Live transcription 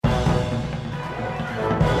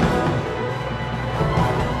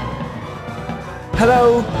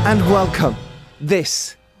Hello and welcome.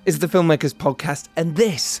 This is the Filmmakers Podcast, and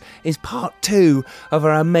this is part 2 of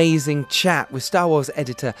our amazing chat with Star Wars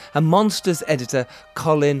editor and Monsters editor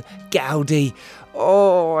Colin Goudie.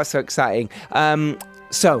 Oh, so exciting.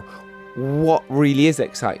 So what really is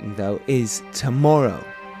exciting, though, is tomorrow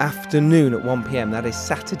afternoon at 1 p.m. That is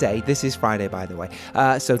Saturday. This is Friday, by the way.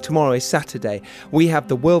 So tomorrow is Saturday. We have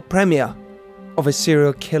the world premiere of A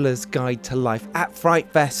Serial Killer's Guide to Life at Fright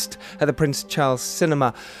Fest at the Prince Charles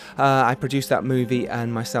Cinema. I produced that movie,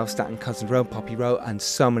 and myself, Staten Cousin Rowe, Poppy Rowe, and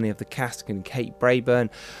so many of the cast, and Kate Brayburn,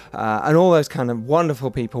 and all those kind of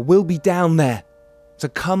wonderful people will be down there. So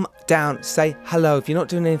come down, say hello. If you're not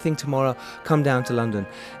doing anything tomorrow, come down to London.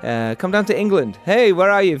 Come down to England. Hey, where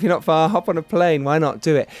are you? If you're not far, hop on a plane. Why not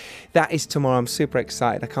do it? That is tomorrow. I'm super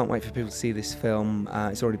excited. I can't wait for people to see this film.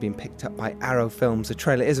 It's already been picked up by Arrow Films. The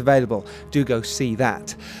trailer is available. Do go see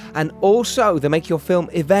that. And also, the Make Your Film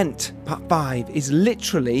event, part 5, is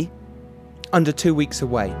literally under 2 weeks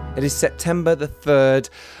away. It is September the 3rd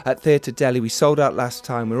at Theatre Delhi. We sold out last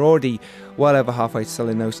time. We're already well over halfway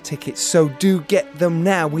selling those tickets, so do get them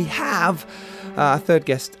now. We have our third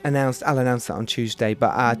guest announced. I'll announce that on Tuesday, but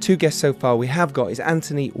our 2 guests so far we have got is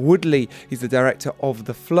Anthony Woodley. He's the director of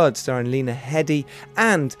The Flood, starring Lena Headey,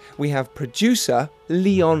 and we have producer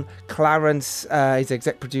Leon Clarence. He's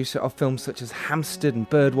exec producer of films such as Hampstead and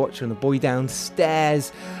Birdwatcher and The Boy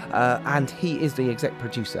Downstairs, and he is the exec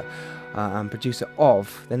producer and producer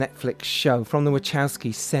of the Netflix show From the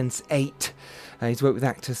Wachowskis, Sense8. He's worked with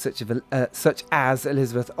actors such as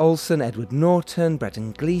Elizabeth Olsen, Edward Norton,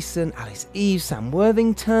 Brendan Gleeson, Alice Eve, Sam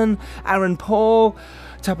Worthington, Aaron Paul,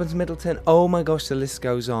 Tuppence Middleton. Oh my gosh, the list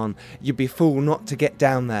goes on. You'd be a fool not to get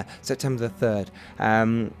down there September the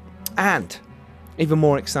 3rd. And even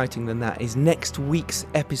more exciting than that is next week's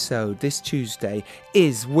episode, this Tuesday,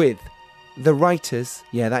 is with the writers,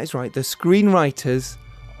 yeah, that is right, the screenwriters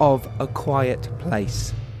of A Quiet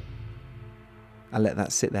Place. I'll let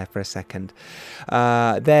that sit there for a second.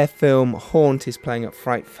 Their film Haunt is playing at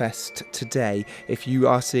Fright Fest today. If you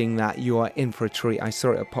are seeing that, you are in for a treat. I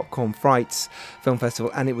saw it at Popcorn Frights Film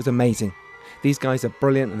Festival, and it was amazing. These guys are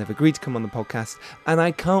brilliant, and they've agreed to come on the podcast, and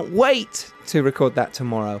I can't wait to record that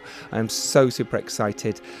tomorrow. I'm so super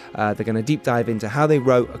excited. They're going to deep dive into how they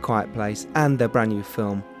wrote A Quiet Place and their brand new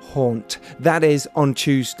film Haunt. That is on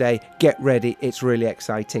Tuesday. Get ready. It's really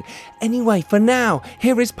exciting. Anyway, for now,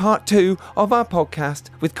 here is part 2 of our podcast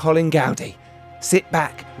with Colin Goudie. Sit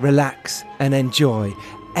back, relax, and enjoy.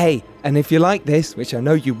 Hey, and if you like this, which I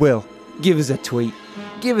know you will, give us a tweet.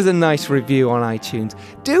 Give us a nice review on iTunes.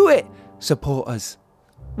 Do it. Support us.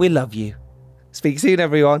 We love you. Speak soon,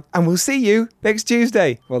 everyone, and we'll see you next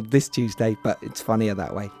Tuesday. Well, this Tuesday, but it's funnier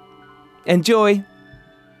that way. Enjoy.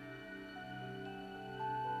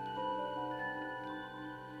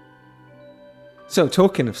 So,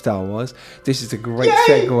 talking of Star Wars, this is a great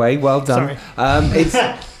segue. Well done.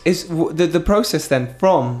 It's the process then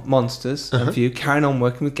from Monsters and for you carrying on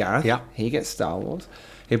working with Gareth. Yeah. He gets Star Wars.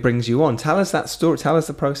 It brings you on. Tell us that story. Tell us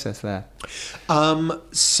the process there. What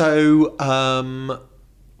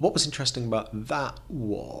was interesting about that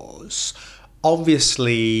was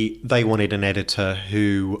obviously they wanted an editor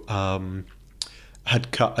who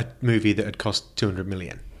had cut a movie that had cost 200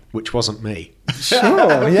 million. Which wasn't me.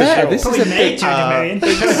 Sure, yeah. This probably is a big 200 million.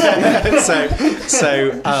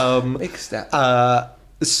 big step.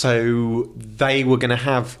 So they were going to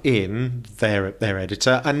have in their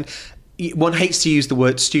editor, and one hates to use the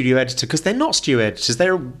word studio editor because they're not studio editors.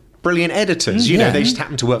 They're brilliant editors. You know, they just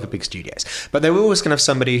happen to work for big studios. But they were always going to have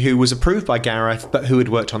somebody who was approved by Gareth, but who had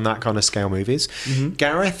worked on that kind of scale movies. Mm-hmm.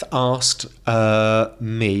 Gareth asked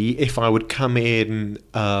me if I would come in,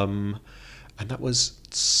 and that was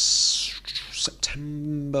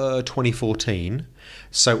September 2014,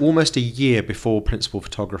 so almost a year before principal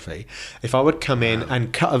photography, if I would come in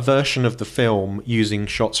and cut a version of the film using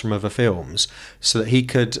shots from other films so that he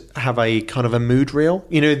could have a kind of a mood reel.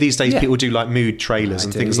 You know, these days people do like mood trailers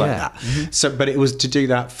and things like that. Mm-hmm. So, but it was to do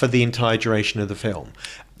that for the entire duration of the film.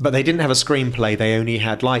 But they didn't have a screenplay. They only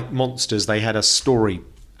had, like Monsters, they had a story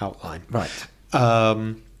outline. Right.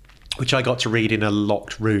 Which I got to read in a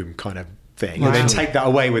locked room kind of thing, wow. and then take that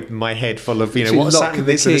away with my head full of, so what's happening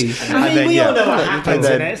this and this. I mean, we all know what happens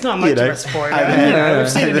in it. It's not much of a spoiler. We've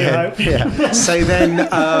seen a New Hope. So then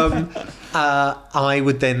I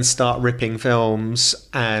would then start ripping films,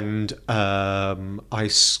 and I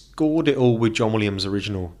scored it all with John Williams'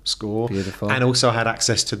 original score. Beautiful. And also had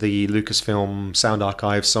access to the Lucasfilm sound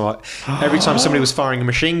archive. So every time somebody was firing a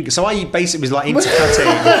machine, so I basically was like intercutting.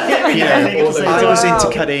 I was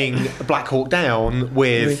intercutting Black Hawk Down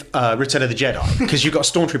with Return of the Jedi, because you've got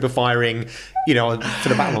Stormtrooper firing, for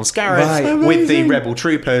the battle on Scarif with the Rebel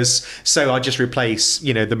troopers. So I just replace,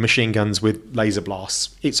 the machine guns with laser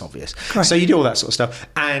blasts. It's obvious. Correct. So you do all that sort of stuff.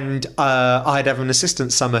 And I'd have an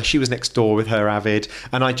assistant, Summer. She was next door with her Avid,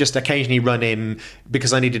 and I just occasionally run in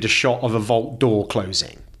because I needed a shot of a vault door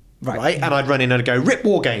closing. Right. And I'd run in and I'd go, rip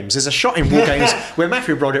War Games. There's a shot in War Games where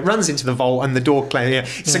Matthew Broderick runs into the vault and the door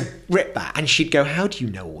closes. So rip that. And she'd go, how do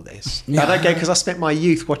you know all this? And I'd go, because I spent my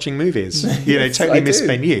youth watching movies. Totally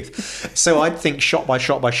misspent youth. So I'd think shot by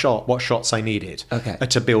shot by shot what shots I needed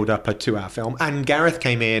to build up a 2-hour film. And Gareth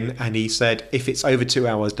came in and he said, if it's over 2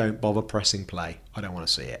 hours, don't bother pressing play. I don't want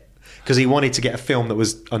to see it. Because he wanted to get a film that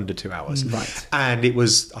was under 2 hours. Right. And it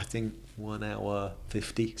was, I think, 1 hour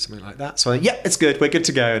 50, something like that. So it's good, we're good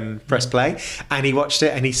to go, and press play. And he watched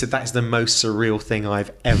it and he said, that is the most surreal thing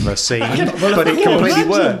I've ever seen. But it completely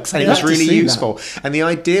works, and it was really useful. And the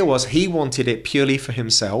idea was he wanted it purely for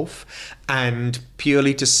himself and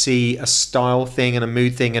purely to see a style thing and a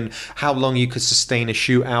mood thing and how long you could sustain a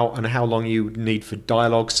shootout and how long you need for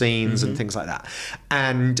dialogue scenes and things like that.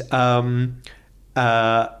 And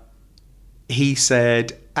he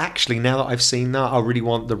said, actually, now that I've seen that, I really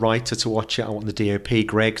want the writer to watch it. I want the DOP,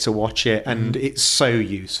 Greg, to watch it. And it's so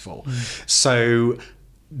useful. So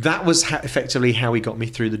that was effectively how he got me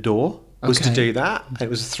through the door, was to do that. It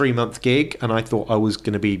was a 3-month gig. And I thought I was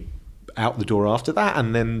going to be out the door after that.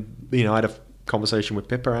 And then, I had a conversation with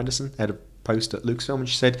Pippa Anderson, head of post at Lucasfilm. And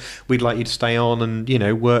she said, we'd like you to stay on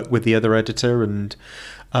and, work with the other editor and,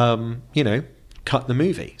 cut the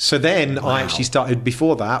movie. So then I actually started,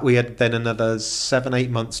 before that, we had then another 7-8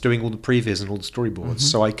 months doing all the previews and all the storyboards.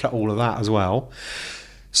 So I cut all of that as well.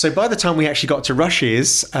 So by the time we actually got to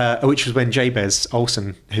Rushes, which was when Jabez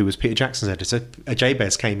Olsen, who was Peter Jackson's editor,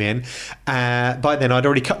 Jabez came in. By then I'd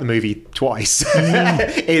already cut the movie twice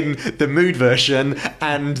in the mood version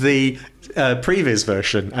and the previs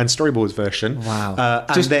version and storyboards version. Wow.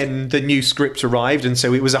 And then the new script arrived, and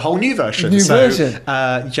so it was a whole new version.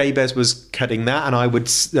 Jabez was cutting that, and I would,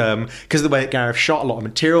 because the way that Gareth shot a lot of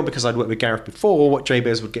material, because I'd worked with Gareth before, what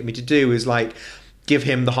Jabez would get me to do is give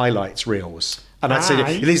him the highlights reels. And I'd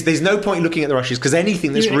say, there's no point looking at the rushes because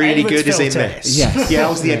anything that's really good is in this. Yes. Yeah, it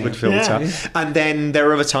was the Edward filter. Yeah. And then there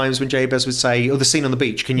were other times when Jabez would say, the scene on the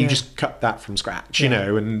beach, can you just cut that from scratch,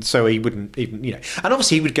 And so he wouldn't even, And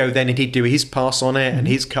obviously he would go then and he'd do his pass on it and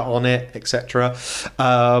his cut on it, etc.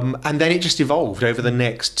 And then it just evolved over the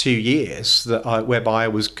next 2 years whereby I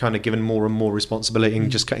was kind of given more and more responsibility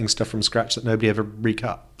and just cutting stuff from scratch that nobody ever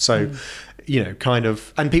recut. So... kind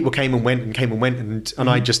of, and people came and went, and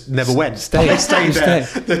I just never went. I stayed there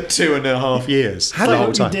the 2.5 years. How like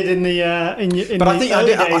what you did in the but I think I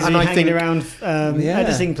did, and I think around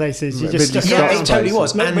editing places. You just it totally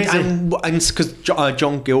was, and because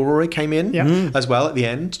John Gilroy came in as well at the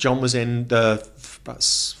end. John was in the about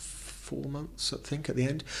 4 months, I think, at the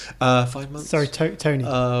end. 5 months. Sorry, Tony.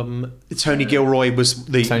 Tony Gilroy was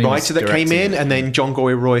the writer that came in, and then John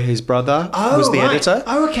Gilroy, his brother, was the editor.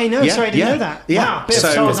 Oh, okay. No, sorry, I didn't know that. Yeah. Wow.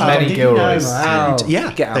 So there's many Gilroys. Wow.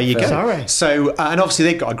 There you go. Sorry. So, and obviously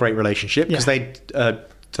they've got a great relationship because they'd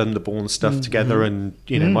done the Bourne stuff together, and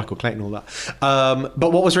Michael Clayton, all that.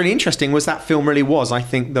 But what was really interesting was that film really was, I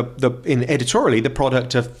think, in editorially, the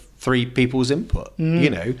product of 3 people's input,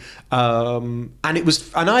 and it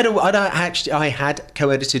was, and I had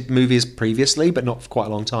co-edited movies previously, but not for quite a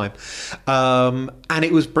long time, and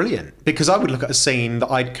it was brilliant because I would look at a scene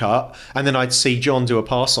that I'd cut, and then I'd see John do a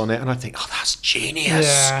pass on it, and I'd think, oh, that's genius,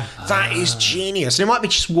 that is genius, and it might be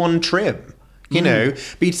just one trim. But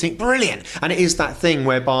you'd think, brilliant. And it is that thing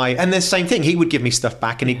whereby, and the same thing, he would give me stuff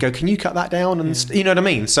back and he'd go, can you cut that down? And you know what I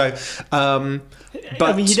mean? So,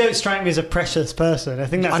 but I mean, you don't strike me as a precious person. I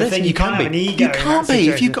think that's the thing. You can't have an ego. You can't be.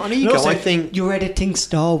 If you've got an ego, I think you're editing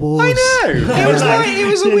Star Wars. I know. It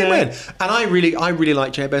was a win-win. And I really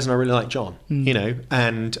like Jabez and I really like John.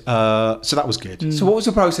 And so that was good. So what was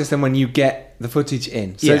the process then when you get the footage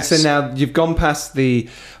in? So now you've gone past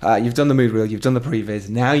you've done the mood reel, you've done the previs.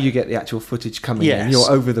 Now you get the actual footage coming in.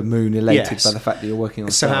 You're over the moon, elated by the fact that you're working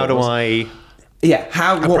on. So Star how do Wars. I? Yeah,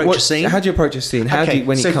 approach a scene? How do you approach a scene? When it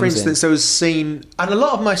comes in? So, for instance, there was a scene, and a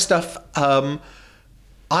lot of my stuff.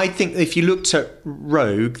 I think if you looked at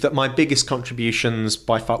Rogue, that my biggest contributions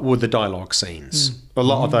by far were the dialogue scenes. A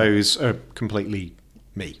lot of those are completely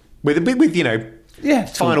me, with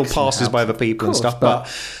final passes by other people and stuff.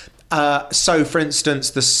 But So, for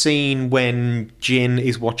instance, the scene when Jin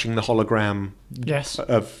is watching the hologram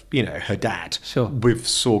of, her dad, with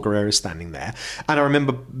Saw Gerrera standing there. And I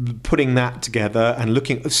remember putting that together and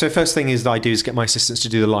looking. So, first thing I do is get my assistants to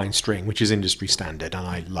do the line string, which is industry standard, and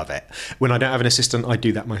I love it. When I don't have an assistant, I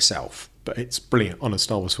do that myself. But it's brilliant. On a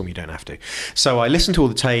Star Wars film, you don't have to. So I listen to all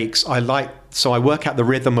the takes. So I work out the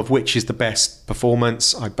rhythm of which is the best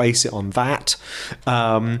performance. I base it on that.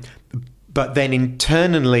 But then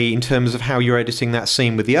internally, in terms of how you're editing that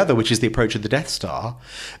scene with the other, which is the approach of the Death Star,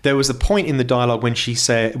 there was a point in the dialogue when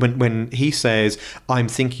when he says, "I'm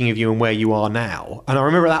thinking of you and where you are now." And I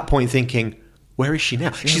remember at that point thinking, where is she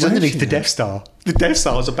now? She's underneath the Death Star. The Death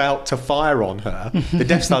Star is about to fire on her.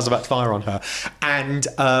 And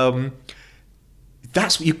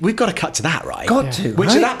we've got to cut to that, right?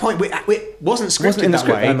 Which at that point, it wasn't scripted in the that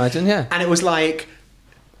script, way. I imagine, yeah. And it was like,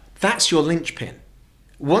 that's your linchpin.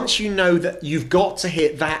 Once you know that you've got to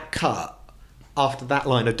hit that cut after that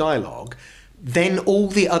line of dialogue, then all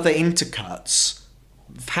the other intercuts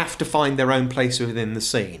have to find their own place within the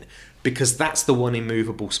scene, because that's the one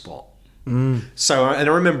immovable spot. So, and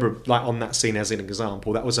I remember, like, on that scene as an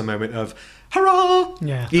example, that was a moment of hurrah!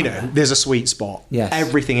 Yeah. There's a sweet spot. Yes.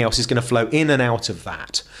 Everything else is going to flow in and out of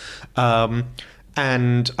that. And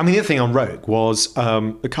I mean, the other thing on Rogue was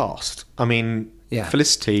the cast. I mean,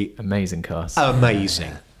 Felicity, amazing cast,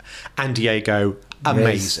 amazing, and Diego,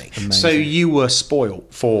 amazing. So you were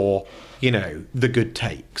spoilt for the good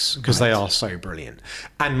takes, because they are so brilliant.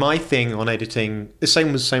 And my thing on editing, the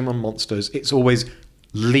same on Monsters, it's always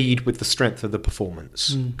lead with the strength of the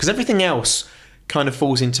performance, because everything else kind of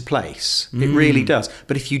falls into place. It really does.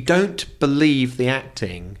 But if you don't believe the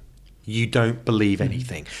acting, you don't believe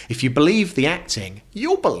anything. If you believe the acting,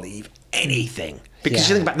 you'll believe anything. Because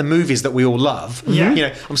you think about the movies that we all love.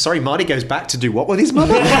 I'm sorry, Marty goes back to do what with his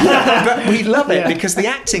mother? But we love it because the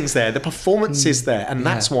acting's there, the performance is there, and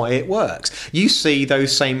that's why it works. You see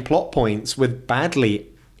those same plot points with badly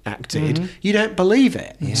acted, you don't believe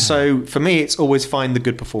it. So for me, it's always find the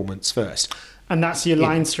good performance first. And that's your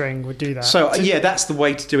line string would do that. So that's the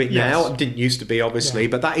way to do it now. It didn't used to be, obviously,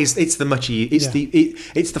 but it's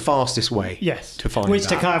the fastest way to find Which, that.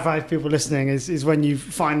 to clarify for people listening, is when you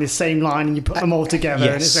find the same line and you put them all together,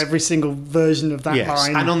 and it's every single version of that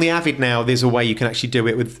line. And on the Avid now, there's a way you can actually do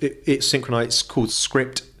it with it's synchronized. It's called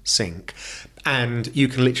Script Sync, and you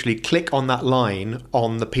can literally click on that line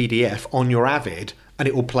on the PDF on your Avid, and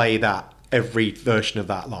it will play that every version of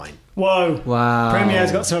that line. Whoa! Wow!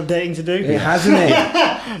 Premiere's got some updating to do. It hasn't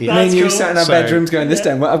it? Me and you sat in our bedrooms going, "This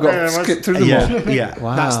time I've got to skip through them all." Yeah,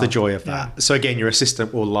 wow. That's the joy of that. So again, your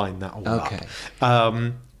assistant will line that all up.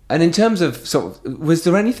 And in terms of was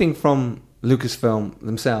there anything from Lucasfilm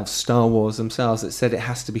themselves, Star Wars themselves, that said it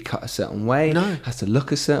has to be cut a certain way, has to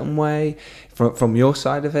look a certain way, from your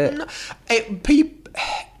side of it? No.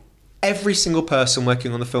 Every single person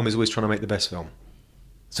working on the film is always trying to make the best film.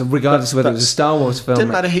 So regardless of whether it was a Star Wars film,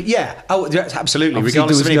 didn't matter who. Absolutely.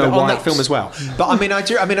 Regardless of anything, but on that film as well. But I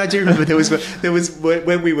do remember there was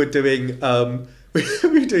when we were doing some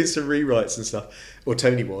rewrites and stuff, or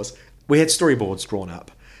Tony was. We had storyboards drawn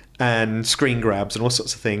up and screen grabs and all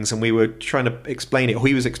sorts of things, and we were trying to explain it.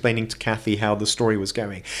 He was explaining to Kathy how the story was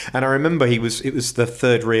going, and I remember it was the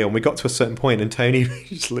third reel, and we got to a certain point, and Tony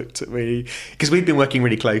just looked at me, because we'd been working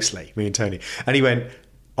really closely, me and Tony, and he went,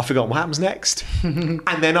 "I forgot what happens next." And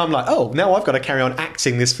then I'm like, oh, now I've got to carry on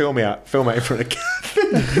acting this film out in front of Kathy.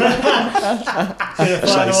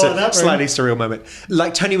 Slightly surreal moment.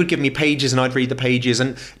 Like, Tony would give me pages and I'd read the pages,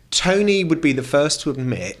 and Tony would be the first to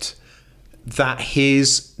admit that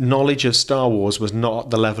his knowledge of Star Wars was not at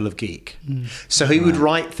the level of geek. So he would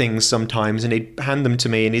write things sometimes, and he'd hand them to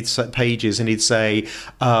me, and he'd set pages, and he'd say,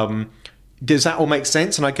 does that all make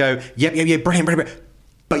sense? And I'd go, yeah, brilliant.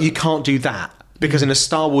 But you can't do that. Because in a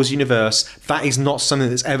Star Wars universe, that is not something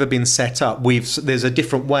that's ever been set up. There's a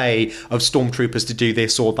different way of stormtroopers to do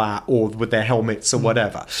this or that, or with their helmets or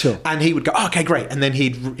whatever. Sure. And he would go, okay, great, and then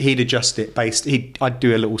he'd adjust it I'd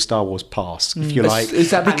do a little Star Wars pass, if you like. Is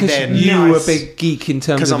that because you were a big geek in terms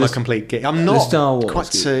of? Because I'm a complete geek. I'm not Star Wars quite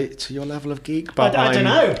to your level of geek, but I don't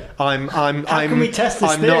know. How can we test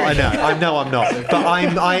this theory? I know I'm not, but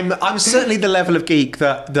I'm certainly the level of geek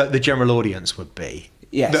that the general audience would be.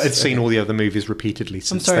 Yes. That had seen all the other movies repeatedly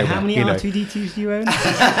since. I'm sorry, how many R2-D2s do you own?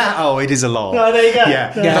 Oh, it is a lot. No, there you go.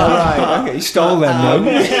 Yeah. Okay, you stole them, though.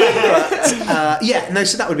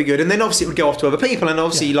 So that would be good. And then obviously it would go off to other people, and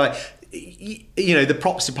obviously, the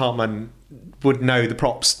props department would know the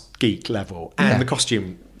props geek level and the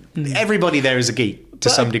costume. Everybody there is a geek to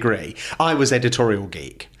some degree. I was editorial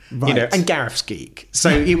geek. you know, and Gareth's geek,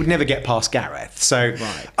 so he would never get past Gareth. So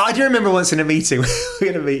I do remember once in a meeting, we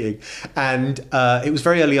had a meeting, and it was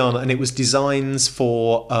very early on, and it was designs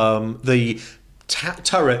for the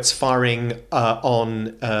turrets firing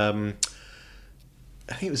on.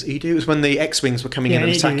 I think it was Edu. It was when the X-Wings were coming in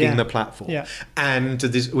and attacking the platform. Yeah. And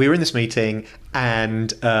we were in this meeting, and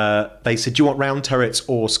they said, "Do you want round turrets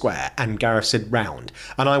or square?" And Gareth said, "Round."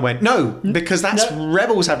 And I went, "No, because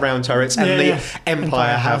Rebels have round turrets, and the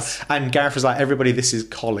Empire have." And Gareth was like, "Everybody, this is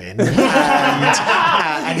Colin."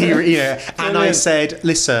 and he, you know, and I said,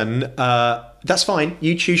 "Listen." That's fine.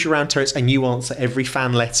 You choose your round turrets and you answer every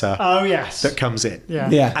fan letter that comes in.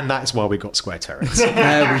 Yeah. And that's why we got square turrets.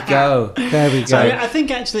 There we go. So I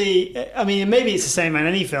think actually, I mean, maybe it's the same in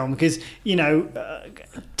any film because, you know,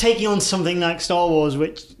 taking on something like Star Wars,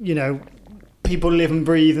 which, you know, people live and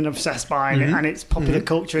breathe and obsessed by, and it's popular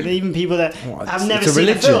culture, and even people that have never seen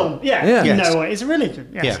a film. No, it's a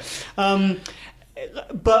religion. Yes.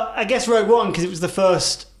 But I guess Rogue One, because it was the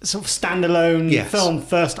first sort of standalone film,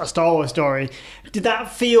 first Star Wars story, did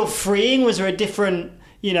that feel freeing? Was there a different,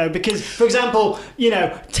 you know, because, for example, you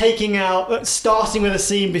know, starting with a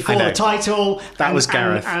scene before the title. That was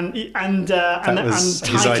Gareth. And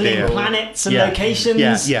titling planets and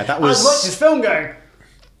locations. Yeah, that was... I watched this film going,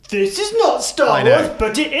 this is not Star Wars,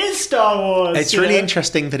 but it is Star Wars. It's really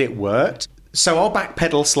interesting that it worked. So I'll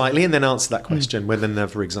backpedal slightly and then answer that question with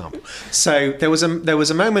another example. So there was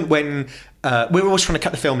a moment when we were always trying to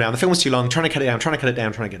cut the film down. The film was too long, trying to cut it down.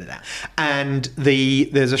 And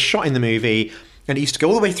there's a shot in the movie, and it used to go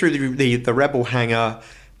all the way through the Rebel hangar,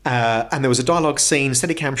 and there was a dialogue scene,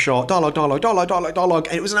 Steadicam shot, dialogue,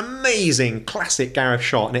 and it was an amazing classic Gareth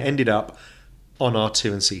shot, and it ended up on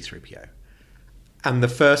R2 and C-3PO. And the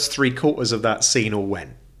first 3/4 of that scene all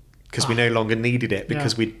went. Because we no longer needed it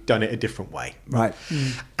because we'd done it a different way. Right.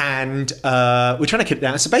 And we're trying to cut it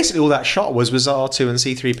down. So basically all that shot was R2 and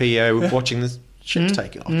C-3PO watching the ships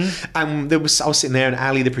take it off. And I was sitting there, and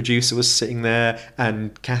Ali, the producer, was sitting there,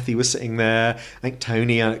 and Kathy was sitting there. I think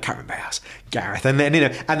Tony, I can't remember else, Gareth. And then, you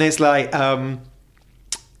know, and there's like, and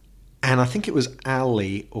I think it was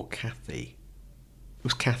Ali or Kathy. It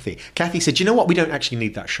was Kathy. Kathy said, "You know what? We don't actually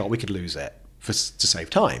need that shot. We could lose it to save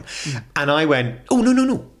time." And I went, "Oh,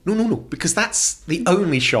 no, because that's the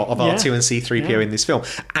only shot of R2 and C-3PO in this film,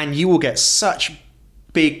 and you will get such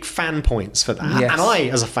big fan points for that." And I,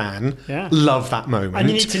 as a fan, love that moment. And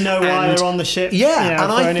you need to know why they're on the ship.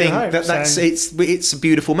 And I think it's a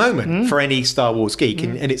beautiful moment for any Star Wars geek,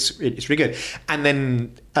 and it's really good. And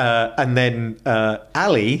then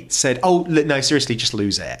Ali said, "Oh no, seriously, just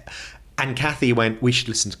lose it." And Kathy went, "We should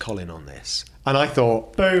listen to Colin on this." And I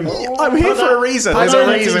thought, boom, I'm here for a reason. There's a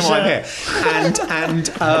reason why I'm here.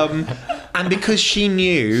 And because she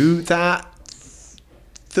knew that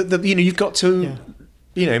you know, you've got to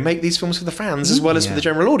you know, make these films for the fans as well as for the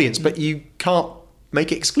general audience, but you can't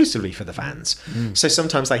make it exclusively for the fans. So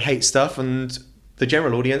sometimes they hate stuff and the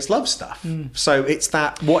general audience loves stuff. So it's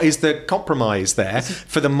that, what is the compromise there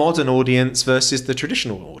for the modern audience versus the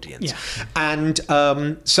traditional audience? And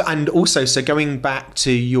so going back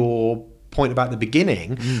to your point about the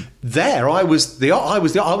beginning, there I was the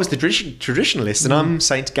traditionalist, and I'm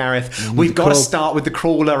saying to Gareth, we've got to start with the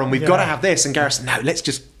crawler, and we've got to have this, and Gareth said, no, let's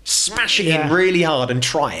just smash it in really hard and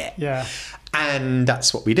try it. And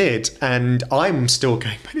that's what we did. And I'm still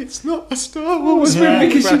going, but it's not a Star Wars movie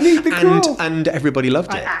because you need the crawl. And everybody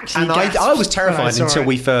loved it. I was terrified until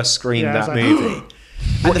we first screened that movie.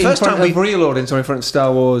 What, in front of a real audience or in front of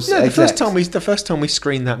Star Wars? No, the first time we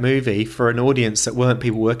screened that movie for an audience that weren't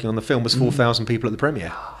people working on the film was 4,000 people at the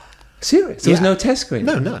premiere. Serious? There was no test screen?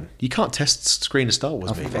 No, none. You can't screen a Star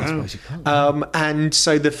Wars movie. I suppose you can't. And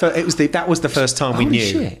so that was the first time we knew.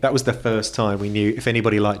 Shit. That was the first time we knew if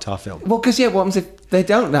anybody liked our film. Well, because what happens if they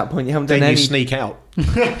don't at that point? You haven't done then any... you sneak out.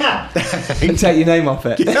 And take your name off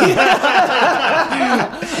it.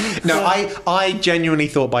 No, I genuinely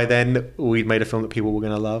thought by then we'd made a film that people were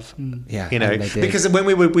going to love. Yeah, you know, because when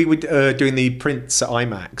we were doing the prints at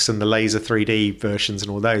IMAX and the laser 3D versions and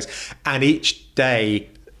all those, and each day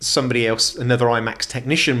somebody else, another IMAX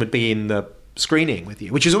technician, would be in the screening with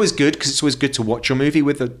you, which is always good because it's always good to watch your movie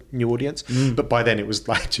with a new audience. But by then it was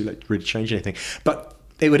like too late to really change anything. But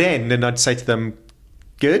it would end, and I'd say to them,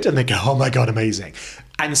 "Good," and they go, "Oh my god, amazing!"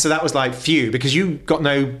 And so that was like, phew, because you got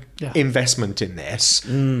no investment in this,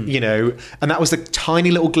 you know, and that was the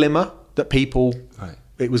tiny little glimmer that people,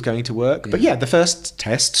 it was going to work. But the first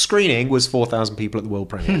test screening was 4,000 people at the world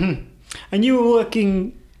premiere. And you were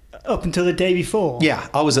working up until the day before? Yeah,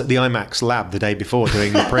 I was at the IMAX lab the day before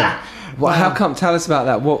doing the print. Well, how come? Tell us about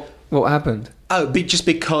that. What happened? Just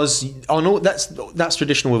because on all that's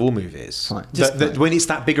traditional with all movies. Right. When it's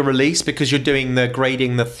that bigger release, because you're doing the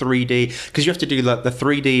grading, the 3D, because you have to do like the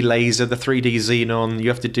 3D laser, the 3D xenon. You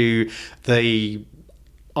have to do the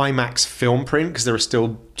IMAX film print, because there are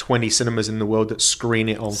still 20 cinemas in the world that screen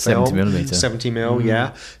it on 70 film. millimeter. 70 mil,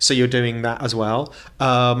 yeah. So you're doing that as well.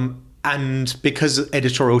 And because of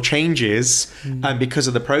editorial changes, and because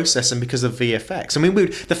of the process, and because of VFX. I mean,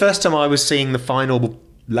 the first time I was seeing the final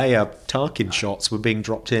Leia Tarkin shots were being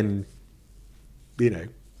dropped in,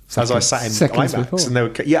 as I sat in seconds IMAX, before. and they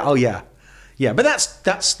were yeah. But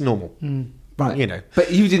that's normal, Right.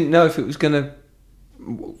 But you didn't know if it was going to,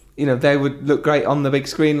 they would look great on the big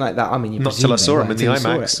screen like that. I mean, not till I saw them in the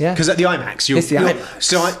IMAX. Because at the IMAX,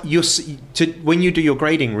 when you do your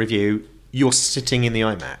grading review, you're sitting in the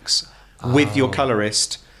IMAX with your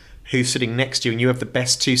colorist, who's sitting next to you, and you have the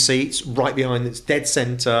best two seats right behind. It's dead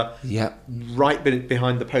center. Yeah. Right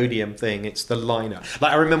behind the podium thing. It's the liner.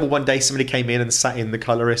 Like, I remember one day somebody came in and sat in the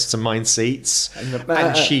colorist's and mine seats,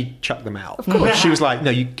 and she chucked them out. Of course. She was like,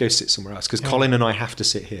 "No, you go sit somewhere else, because Colin and I have to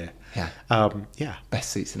sit here." Yeah.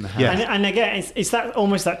 Best seats in the house. Yeah. And again, it's that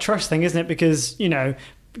almost that trust thing, isn't it? Because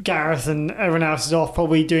Gareth and everyone else is off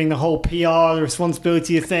probably doing the whole PR, the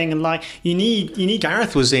responsibility of thing, and like you need.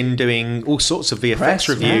 Gareth was in doing all sorts of VFX Press,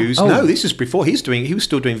 reviews. yeah. No, this was before he was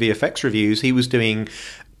still doing VFX reviews. He was doing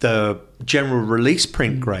the general release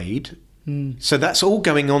print grade. So that's all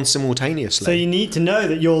going on simultaneously. So you need to know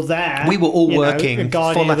that you're there. We were all working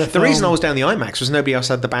for that. The reason I was down the IMAX was nobody else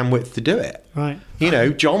had the bandwidth to do it. Right.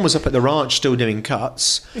 John was up at the ranch still doing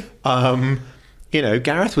cuts.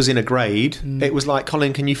 Gareth was in a grade. It was like,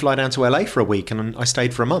 Colin, can you fly down to LA for a week? And I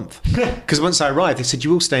stayed for a month. Because once I arrived, they said,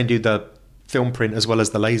 you will stay and do the film print as well as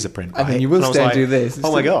the laser print. And then you will stay and do this.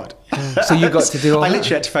 Oh my God. So you got to do all I that?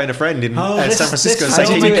 literally had to phone a friend in San Francisco and this say,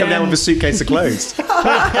 can you come again. down with a suitcase of clothes?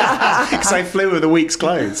 Because I flew with a week's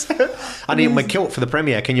clothes. I need my kilt for the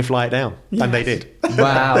premiere. Can you fly it down? Yes. And they did.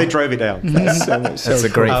 Wow. They drove it down. That's a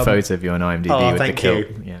great photo of you on IMDb with thank the kilt.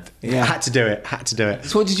 you. Yeah. Had to do it.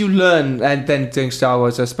 So what did you learn, and then doing Star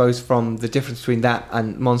Wars, I suppose, from the difference between that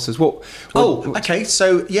and Monsters? Okay.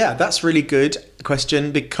 So, that's a really good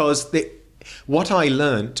question, because what I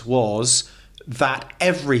learnt was that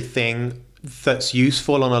everything that's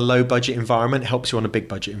useful on a low budget environment helps you on a big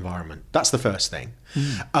budget environment. That's the first thing.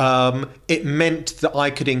 It meant that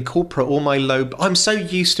I could incorporate all my I'm so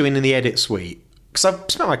used to in the edit suite, because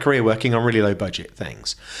I've spent my career working on really low budget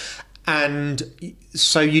things. And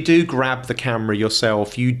so you do grab the camera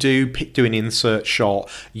yourself, you do do an insert shot,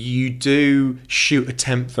 you do shoot a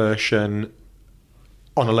temp version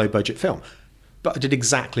on a low budget film. But I did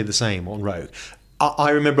exactly the same on Rogue. I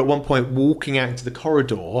remember at one point walking out into the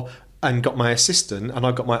corridor and got my assistant, and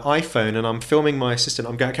I've got my iPhone and I'm filming my assistant.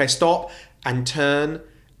 I'm going, okay, stop and turn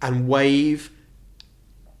and wave,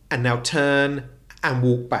 and now turn and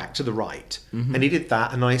walk back to the right. And he did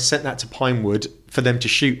that, and I sent that to Pinewood for them to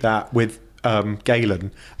shoot that with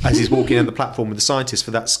Galen as he's walking on the platform with the scientists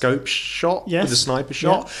for that scope shot, with the sniper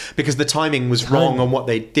shot, because the timing was wrong on what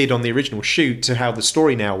they did on the original shoot to how the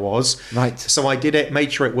story now was. Right. So I did it,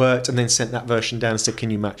 made sure it worked, and then sent that version down and said,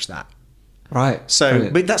 can you match that? Right. So,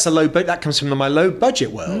 Brilliant. but that's that comes from my low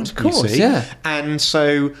budget world, of course, you see. yeah. And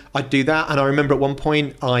so I'd do that, and I remember at one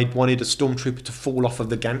point I wanted a stormtrooper to fall off of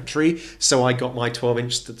the gantry, so I got my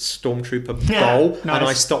 12-inch stormtrooper bowl, and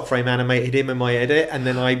I stop frame animated him in my edit, and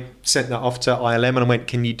then I sent that off to ILM, and I went,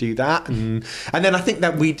 "Can you do that?" And then I think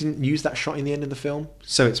that we didn't use that shot in the end of the film,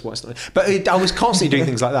 so it's what's not. But I was constantly doing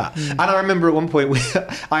things like that, and I remember at one point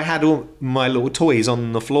I had all my little toys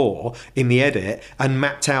on the floor in the edit and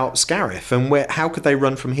mapped out Scarif and how could they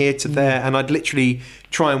run from here to there, and I'd literally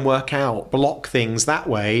try and work out block things that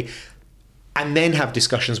way, and then have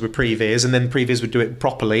discussions with previs, and then previs would do it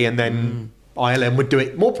properly, and then ILM would do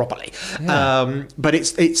it more properly. But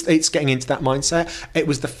it's getting into that mindset. It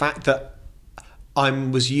was the fact that I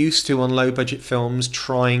was used to, on low budget films,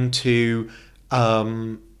 trying to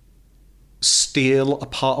steal a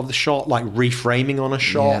part of the shot, like reframing on a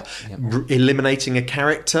shot, eliminating a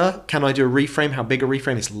character. Can I do a reframe? How big a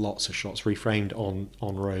reframe? It's lots of shots reframed on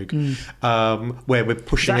Rogue, where we're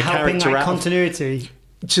pushing a character out continuity.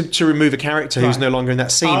 To remove a character who's no longer in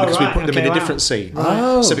that scene, because we put them in a different scene.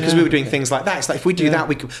 So because we were doing things like that, it's like, if we do that,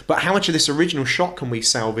 we could. But how much of this original shot can we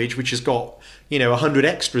salvage, which has got 100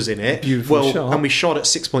 extras in it? Beautiful shot. And we shot at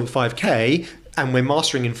 6.5K. And we're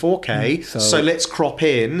mastering in 4K, so let's crop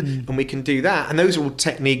in, and we can do that. And those are all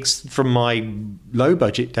techniques from my low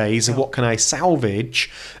budget days of what can I salvage,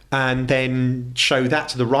 and then show that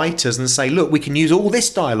to the writers and say, look, we can use all this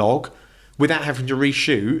dialogue without having to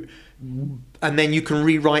reshoot, and then you can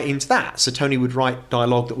rewrite into that. So Tony would write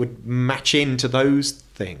dialogue that would match into those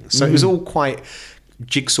things. So it was all quite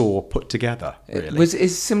jigsaw put together, really.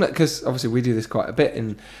 It's similar, because obviously we do this quite a bit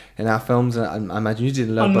in our films, and I imagine you did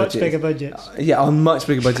a low on budget. much bigger budgets. On much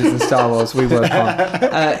bigger budgets than Star Wars we work on.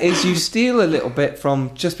 Is you steal a little bit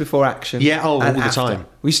from just before action. Yeah, all the after. time.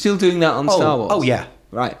 We're still doing that on Star Wars. Oh, yeah.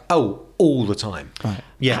 Right. Oh, all the time. Right.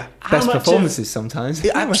 Yeah. Best much performances sometimes.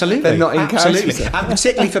 Yeah, absolutely. They're not in Absolutely. character. And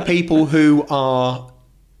particularly for people who are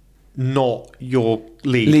not your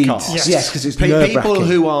lead cast. Yes, because it's people nerve-wracking.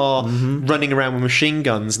 who are running around with machine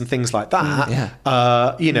guns and things like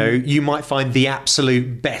that. You might find the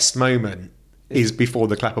absolute best moment is before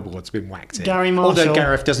the clapperboard's been whacked in. Gary Marshall. Although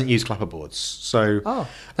Gareth doesn't use clapperboards, so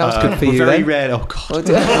that was good for you. Very then. rare. Oh god.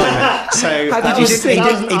 So How did you he sing?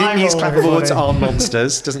 didn't use clapperboards everybody. on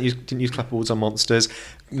Monsters. Didn't use clapperboards on Monsters.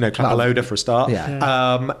 No clapper loader for a start.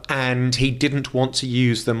 Yeah. And he didn't want to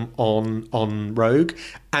use them on Rogue.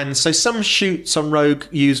 And so some shoots on Rogue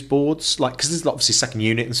use boards, like, because there's obviously second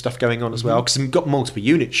unit and stuff going on as well, because we've got multiple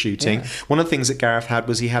units shooting. Yeah. One of the things that Gareth had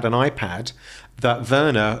was he had an iPad that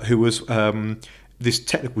Werner, who was this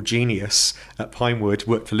technical genius at Pinewood,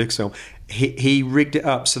 worked for Lucasfilm, he rigged it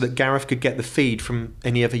up so that Gareth could get the feed from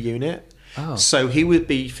any other unit. Oh. So he would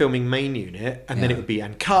be filming main unit, and then it would be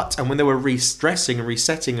uncut. And when they were re-stressing and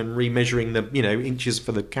resetting and remeasuring the inches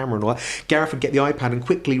for the camera and all that, Gareth would get the iPad and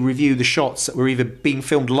quickly review the shots that were either being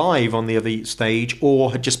filmed live on the other stage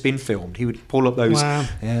or had just been filmed. He would pull up those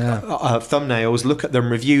thumbnails, look at them,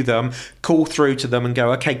 review them, call through to them, and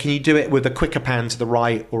go, "Okay, can you do it with a quicker pan to the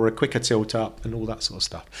right or a quicker tilt up?" and all that sort of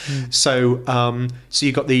stuff. So, so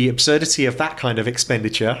you got the absurdity of that kind of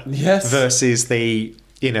expenditure, versus the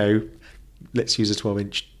let's use a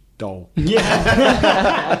 12-inch doll. It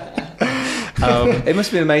must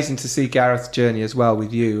have been amazing to see Gareth's journey as well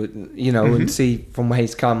with you, and see from where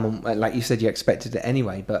he's come. Like you said, you expected it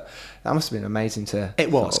anyway, but that must have been amazing to.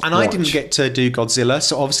 It was, sort of and watch. I didn't get to do Godzilla,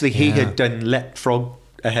 so obviously he had done Leapfrog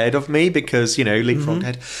ahead of me because leapfrogged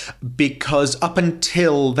ahead, because up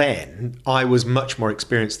until then I was much more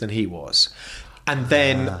experienced than he was, and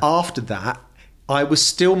then after that I was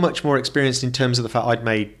still much more experienced in terms of the fact I'd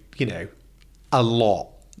made a lot,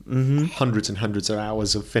 hundreds and hundreds of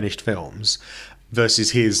hours of finished films,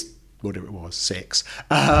 versus his, whatever it was, 6.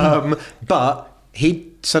 But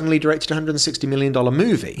he suddenly directed a $160 million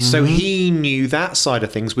movie. So he knew that side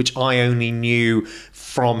of things, which I only knew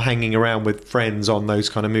from hanging around with friends on those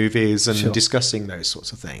kind of movies and discussing those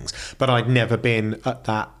sorts of things. But I'd never been at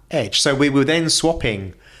that edge. So we were then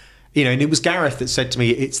swapping. And it was Gareth that said to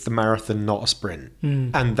me, "It's the marathon, not a sprint."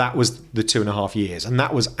 And that was the 2.5 years. And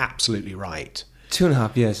that was absolutely right.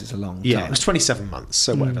 2.5 years is a long time. Yeah, it was 27 months,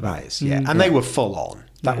 so whatever that is. Yeah. And they were full on.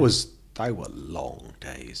 They were long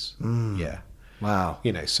days. Yeah. Wow.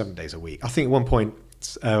 7 days a week. I think at one point,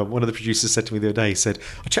 one of the producers said to me the other day, he said,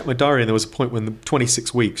 "I checked my diary and there was a point when the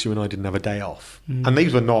 26 weeks you and I didn't have a day off." And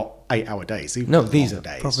these were not 8-hour days. These are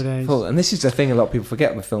days. Proper days. Full. And this is the thing a lot of people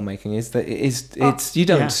forget with filmmaking, is that it's you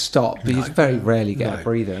don't stop, but you very rarely get a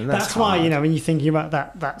breather. And that's why, hard. when you're thinking about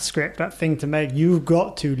that script, that thing to make, you've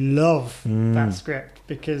got to love that script,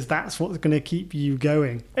 because that's what's going to keep you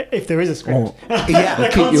going. If there is a script.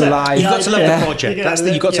 Keep you alive. You've got to love the project.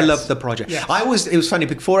 You've got to love the project. Yes. It was funny,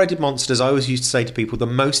 before I did Monsters, I always used to say to people, the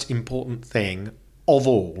most important thing of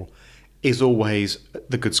all is always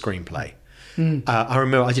the good screenplay. I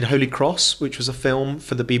remember I did Holy Cross, which was a film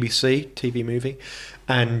for the BBC TV movie,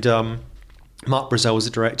 and Mark Brazel was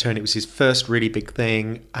the director, and it was his first really big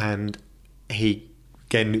thing, and it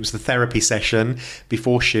was the therapy session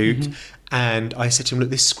before shoot, and I said to him,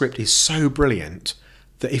 "Look, this script is so brilliant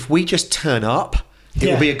that if we just turn up, it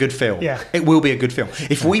will be a good film. It will be a good film.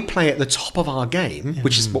 If we play at the top of our game,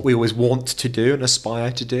 which is what we always want to do and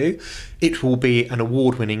aspire to do, it will be an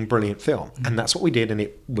award-winning, brilliant film." And that's what we did, and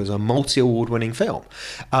it was a multi-award-winning film.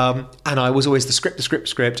 And I was always the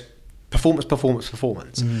script,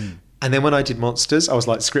 performance. And then when I did Monsters, I was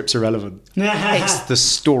like, script's irrelevant. It's the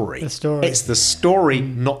story. It's the story,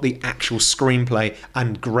 not the actual screenplay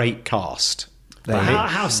and great cast.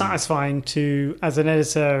 How satisfying as an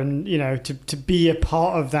editor, and to be a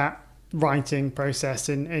part of that writing process,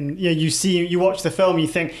 and you watch the film, you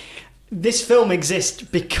think, this film exists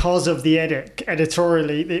because of the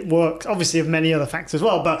editorially it works, obviously of many other factors as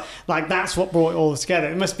well, but that's what brought it all together.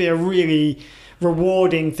 It must be a really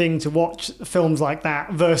rewarding thing to watch films like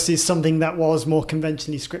that versus something that was more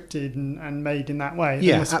conventionally scripted and made in that way.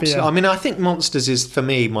 Absolutely. I think Monsters is, for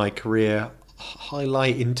me, my career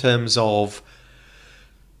highlight in terms of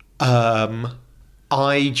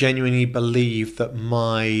I genuinely believe that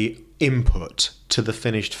my input to the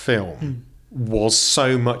finished film was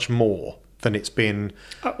so much more than it's been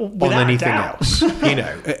on without anything doubt. else. You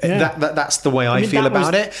know, that's the way I feel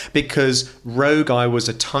about it, because Rogue Eye was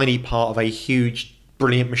a tiny part of a huge,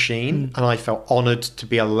 brilliant machine, and I felt honoured to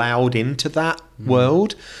be allowed into that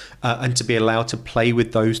world. And to be allowed to play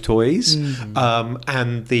with those toys.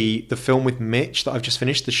 And the film with Mitch that I've just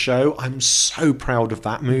finished, the show, I'm so proud of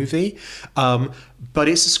that movie. But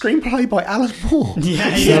it's a screenplay by Alan Moore.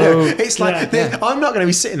 It's like, I'm not going to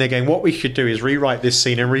be sitting there going, what we should do is rewrite this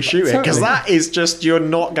scene and reshoot it, because that is just, you're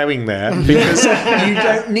not going there, because you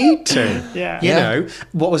don't need to. You know,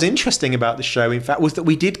 what was interesting about the show, in fact, was that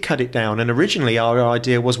we did cut it down. And originally our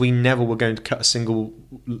idea was we never were going to cut a single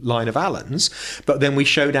line of Alan's, but then we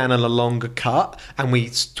showed Alan a longer cut, and we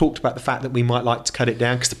talked about the fact that we might like to cut it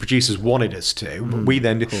down because the producers wanted us to, but we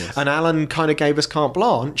then did. And Alan kind of gave us carte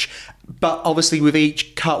blanche, but obviously with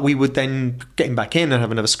each cut we would then get him back in and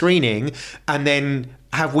have another screening, and then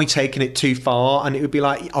have we taken it too far, and it would be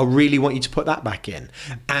like, I really want you to put that back in,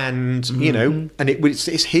 and you know, and it's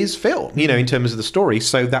his film, you know, in terms of the story,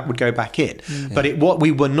 so that would go back in. But what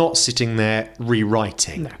we were not sitting there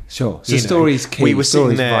rewriting. So story's key. We were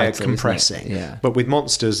sitting there vital, compressing. But with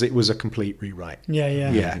Monsters it was a complete rewrite.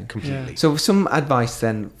 Completely. So some advice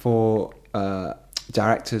then for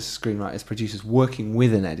directors, screenwriters, producers working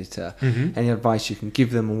with an editor, any advice you can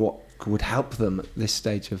give them, and what would help them at this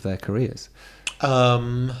stage of their careers?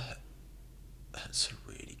 That's a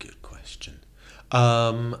really good question.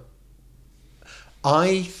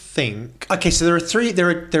 I think, okay, so there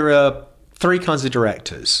are three kinds of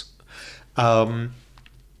directors.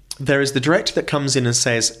 There is the director that comes in and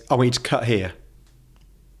says, I want you to cut here,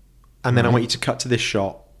 and then I want you to cut to this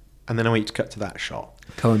shot, and then I want you to cut to that shot.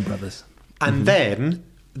 Coen brothers. And then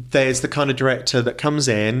there's the kind of director that comes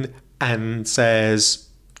in and says,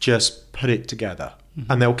 just put it together.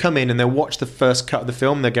 And they'll come in and they'll watch the first cut of the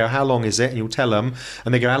film. They'll go, how long is it? And you'll tell them.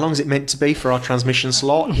 And they go, how long is it meant to be for our transmission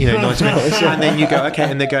slot? You know, 90 minutes. And then you go, okay.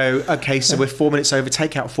 And they go, okay, so we're 4 minutes over.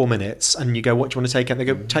 Take out 4 minutes. And you go, what do you want to take out? And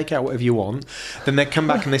they go, take out whatever you want. Then they come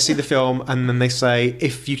back and they see the film. And then they say,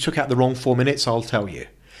 if you took out the wrong 4 minutes, I'll tell you.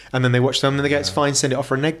 And then they watch them and they go, it's fine, send it off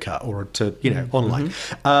for a neg cut or to, you know, online.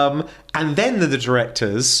 And then they're the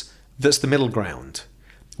directors that's the middle ground,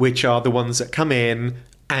 which are the ones that come in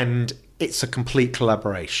and it's a complete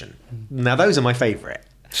collaboration. Now, those are my favourite.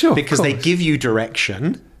 Sure, because they give you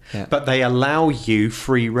direction, but they allow you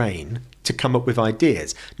free rein to come up with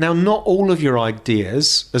ideas. Now, not all of your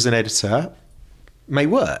ideas as an editor may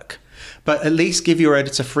work, but at least give your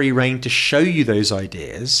editor free rein to show you those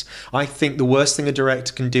ideas. I think the worst thing a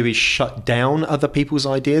director can do is shut down other people's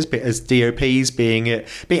ideas, be it as DOPs, be it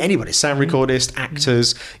anybody, sound recordist,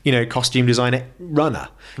 actors, you know, costume designer, runner.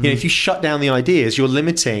 You know, if you shut down the ideas, you're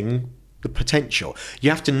limiting the potential.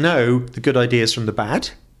 You have to know the good ideas from the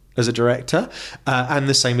bad as a director, and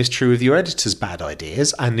the same is true with your editor's bad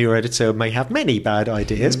ideas, and your editor may have many bad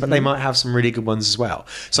ideas, but they might have some really good ones as well.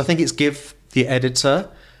 So I think it's give the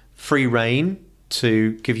editor free rein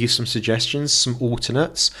to give you some suggestions, some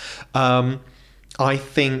alternates. I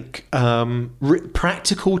think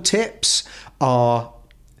practical tips are,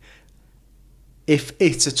 if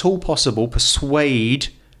it's at all possible, persuade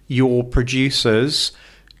your producers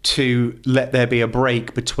to let there be a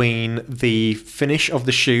break between the finish of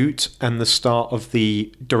the shoot and the start of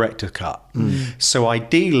the director cut. So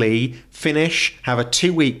ideally, finish, have a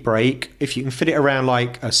 2-week break. If you can fit it around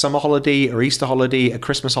like a summer holiday or Easter holiday, a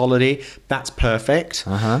Christmas holiday, that's perfect.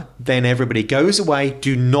 Then everybody goes away.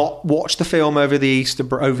 Do not watch the film over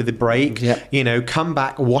the break. You know, come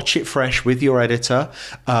back, watch it fresh with your editor.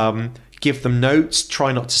 Give them notes.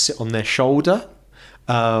 Try not to sit on their shoulder.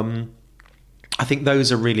 I think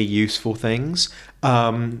those are really useful things.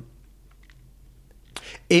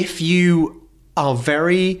 If you are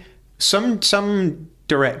some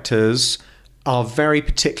directors are very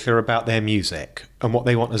particular about their music and what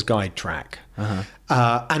they want as guide track.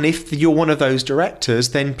 And if you're one of those directors,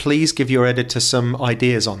 then please give your editor some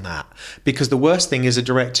ideas on that. Because the worst thing is a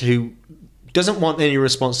director who doesn't want any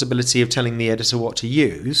responsibility of telling the editor what to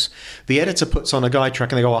use. The editor puts on a guide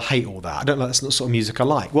track and they go, I hate all that. I don't like, that's not the sort of music I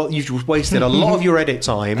like. Well, you've wasted a lot of your edit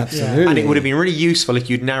time. And it would have been really useful if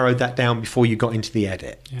you'd narrowed that down before you got into the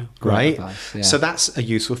edit. Right? So that's a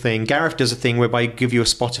useful thing. Gareth does a thing whereby he give you a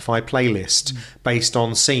Spotify playlist based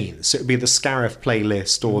on scenes. So it would be the Scarif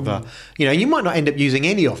playlist or the, you know, you might not end up using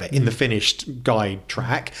any of it in the finished guide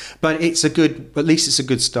track, but at least it's a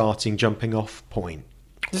good starting jumping off point.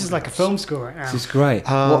 This is like a film score right now. This is great.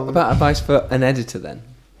 What about advice for an editor then?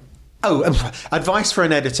 Advice for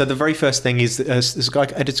an editor. The very first thing is there's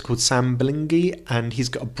a editor called Sam Blingy, and he's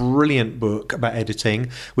got a brilliant book about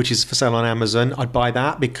editing, which is for sale on Amazon. I'd buy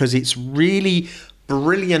that because it's really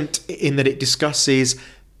brilliant in that it discusses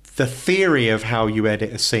the theory of how you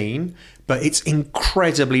edit a scene, but it's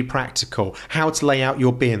incredibly practical. How to lay out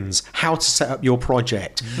your bins, how to set up your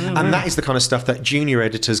project. And that is the kind of stuff that junior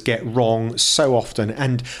editors get wrong so often.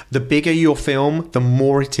 And the bigger your film, the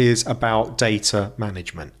more it is about data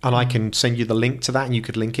management. And I can send you the link to that, and you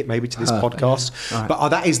could link it maybe to this podcast. Right. But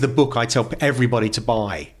that is the book I tell everybody to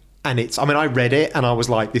buy. And I read it and I was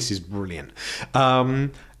like, this is brilliant.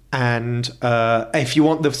 And if you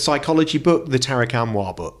want the psychology book, the Tariq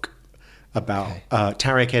Anwar book about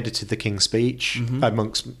Tariq edited The King's Speech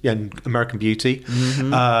amongst American Beauty,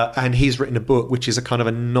 and he's written a book which is a kind of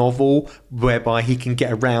a novel whereby he can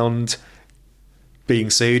get around being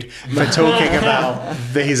sued for talking about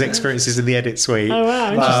his experiences in the edit suite. Oh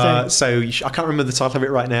wow, interesting. So I can't remember the title of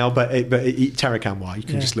it right now, but Tariq Anwar, you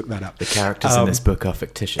can just look that up. The characters in this book are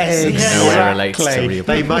fictitious. Exactly. Nowhere relates to real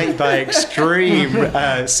They people. might by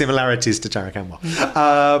extreme similarities to Tariq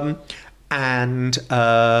Anwar.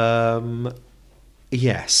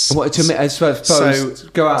 Yes. What to me? I suppose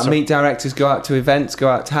go out and meet directors, go out to events, go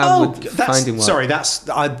out town finding work. Sorry,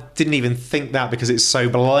 I didn't even think that because it's so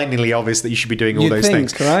blindingly obvious that you should be doing all those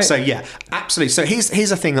things. Right? So yeah, absolutely. So here's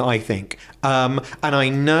a thing that I think, and I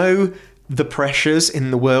know the pressures in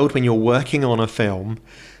the world when you're working on a film.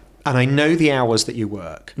 And I know the hours that you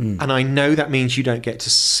work, and I know that means you don't get to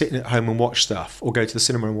sit at home and watch stuff or go to the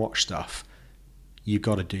cinema and watch stuff. You've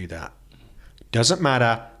got to do that. Doesn't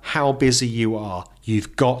matter how busy you are,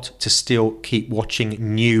 you've got to still keep watching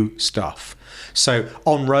new stuff. So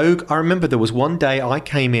on Rogue, I remember there was one day I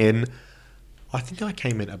came in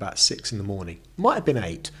at about 6 a.m. Might have been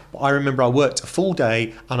 8. But I remember I worked a full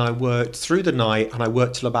day and I worked through the night and I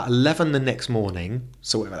worked till about 11 the next morning.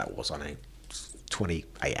 So whatever that was, I don't know,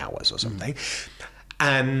 28 hours or something.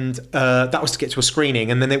 And that was to get to a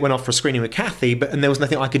screening. And then they went off for a screening with Kathy, and there was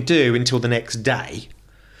nothing I could do until the next day.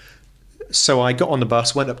 So I got on the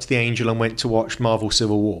bus, went up to the Angel and went to watch Marvel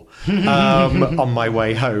Civil War on my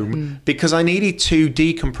way home because I needed to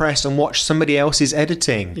decompress and watch somebody else's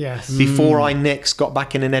editing before I next got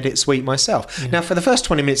back in an edit suite myself. Now, for the first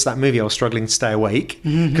 20 minutes of that movie, I was struggling to stay awake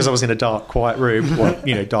because I was in a dark, quiet room. Well,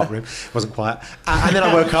 dark room. It wasn't quiet. And then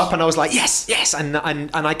I woke up and I was like, yes. And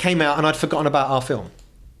I came out and I'd forgotten about our film,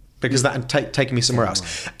 because that had taken me somewhere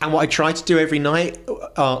else. And what I tried to do every night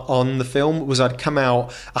on the film was I'd come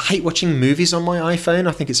out. I hate watching movies on my iPhone.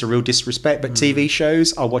 I think it's a real disrespect. But TV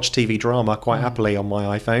shows, I'll watch TV drama quite happily on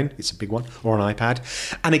my iPhone. It's a big one. Or an iPad.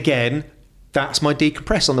 And again, that's my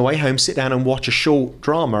decompress. On the way home, sit down and watch a short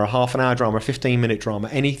drama, a half an hour drama, a 15-minute drama,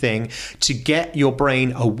 anything to get your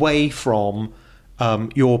brain away from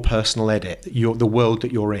your personal edit, the world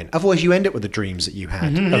that you're in. Otherwise, you end up with the dreams that you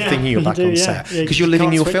had of thinking you're back on set because you're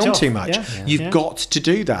living your film too much. You've got to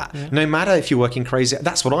do that. No matter if you're working crazy.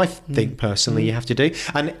 That's what I think personally you have to do.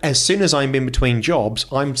 And as soon as I'm in between jobs,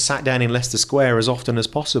 I'm sat down in Leicester Square as often as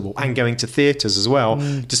possible and going to theatres as well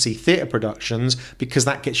to see theatre productions, because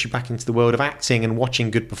that gets you back into the world of acting and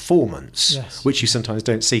watching good performance, which you sometimes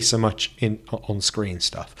don't see so much in on-screen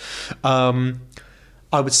stuff.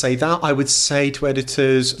 I would say that. I would say to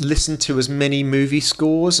editors, listen to as many movie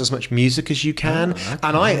scores, as much music as you can.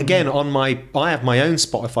 And I have my own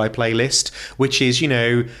Spotify playlist, which is,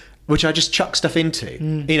 which I just chuck stuff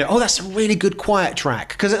into. That's a really good quiet track.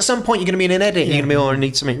 Because at some point you're going to be in an edit. You're going to be, I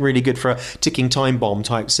need something really good for a ticking time bomb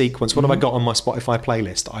type sequence. What have I got on my Spotify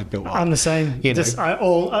playlist that I built up? I'm the same. I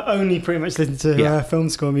only pretty much listen to film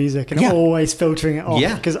score music, and I'm always filtering it off.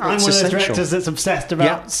 Because I'm one of those directors that's obsessed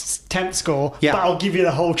about temp score, but I'll give you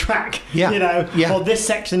the whole track. Or this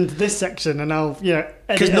section to this section, and I'll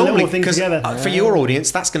because normally, for your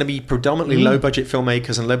audience, that's going to be predominantly low-budget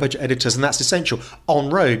filmmakers and low-budget editors, and that's essential. On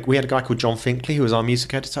Rogue, we had a guy called John Finkley, who was our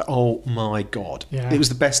music editor. Oh my God. It was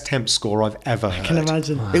the best temp score I've ever heard. I can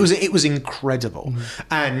imagine. It was incredible.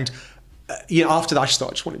 And after that, I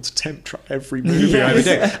just wanted to temp track every movie I ever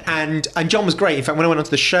do. And John was great. In fact, when I went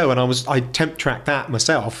onto the show and I temp tracked that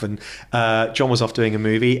myself, and John was off doing a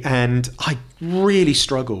movie, and I really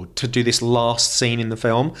struggled to do this last scene in the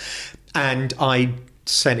film. And I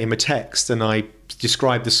sent him a text and I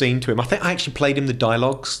described the scene to him. I think I actually played him the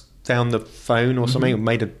dialogues down the phone or something, or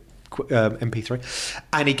made a MP3,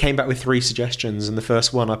 and he came back with 3 suggestions, and the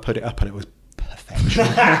first one I put it up and it was perfection.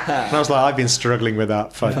 And I was like, I've been struggling with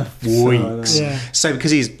that for weeks. So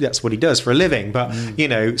because that's what he does for a living, but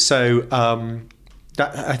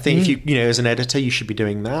I think if you know, as an editor, you should be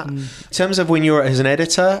doing that. In terms of when you're as an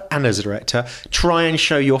editor and as a director, try and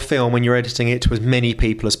show your film when you're editing it to as many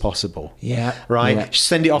people as possible. Yeah. Right? Yeah.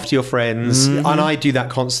 Send it off to your friends. And I do that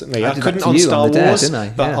constantly. I did couldn't that to on you Star on the Wars, Dare,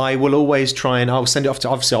 didn't I? but Yeah. I will always try and I'll send it off to,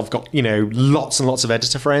 obviously I've got, you know, lots and lots of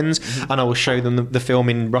editor friends, and I will show them the film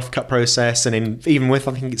in rough cut process, and in even with,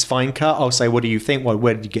 I think it's fine cut, I'll say, what do you think? Well,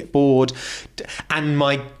 where did you get bored? And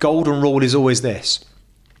my golden rule is always this.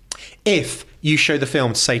 If you show the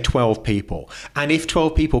film to, say, 12 people, and if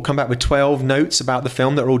 12 people come back with 12 notes about the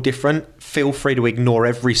film that are all different, feel free to ignore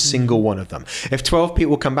every single one of them. If 12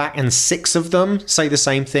 people come back and 6 of them say the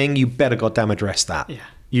same thing, you better goddamn address that. Yeah.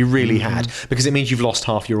 You really had, because it means you've lost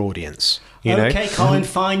half your audience. You know? Okay, Colin,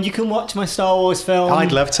 fine. You can watch my Star Wars film.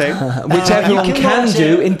 I'd love to. Which everyone you can watch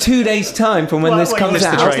do it. in 2 days' time from when this comes the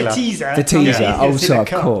out. trailer. The teaser. The teaser. Yeah, Oh, it's so in a of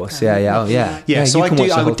cut. course. Yeah. Yeah, so you I can do. watch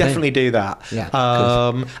the I whole would thing. definitely do that.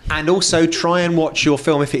 Yeah, and also try and watch your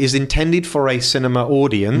film if it is intended for a cinema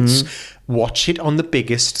audience. Watch it on the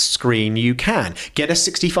biggest screen you can. Get a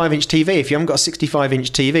 65-inch TV. If you haven't got a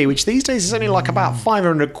 65-inch TV, which these days is only like about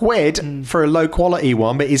 500 quid for a low quality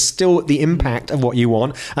one, but is still the impact of what you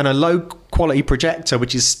want, and a low quality projector,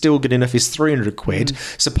 which is still good enough, is 300 quid.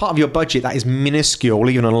 So part of your budget, that is minuscule,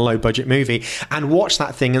 even on a low budget movie. And watch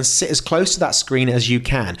that thing and sit as close to that screen as you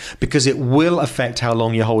can, because it will affect how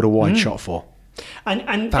long you hold a wide shot for.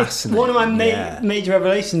 And it's one of my major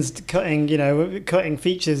revelations to cutting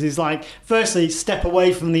features is, like, firstly, step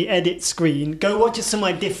away from the edit screen, go watch it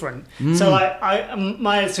somewhere different. So, like,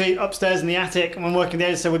 my suite upstairs in the attic, and when working the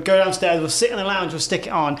editor, would go downstairs, we'll sit in the lounge, we'll stick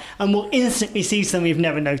it on, and we'll instantly see something we've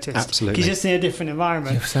never noticed. Absolutely. Because you're just in a different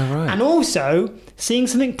environment. You're so right. And also, seeing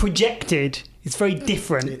something projected is very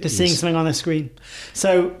different to seeing something on a screen.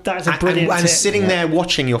 So that's a brilliant and tip. sitting there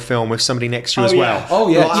watching your film with somebody next to you as Oh, well. yeah. Oh,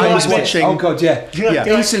 yeah. Like, I was watching. Oh, God, yeah. Yeah.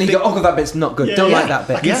 Instantly go, oh, God, that bit's not good. Don't like that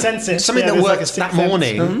bit. I can sense it. Something Yeah, that there's like works a that sixth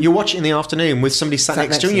morning, sense. you watch it in the afternoon with somebody sat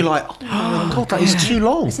next to you, and you're like, oh, God, that is too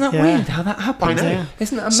long. Isn't that Yeah. weird how that happens? I know. Yeah.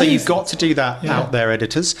 Isn't that So amazing? you've got to do that out there,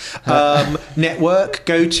 editors. Network,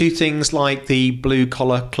 go to things like the Blue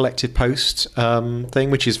Collar Collective Post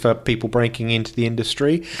thing, which is for people breaking into the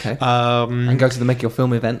industry. Okay. And go to the Make Your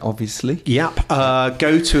Film event, obviously. Yep.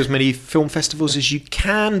 Go to as many film festivals as you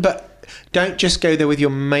can, but don't just go there with your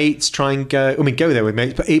mates. Try and go. I mean, go there with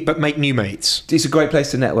mates, but make new mates. It's a great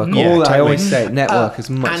place to network. Yeah, All I totally. always say, network as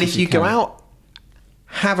much And as if you go can. out,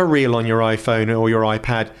 have a reel on your iPhone or your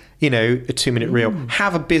iPad. You know, a 2-minute reel.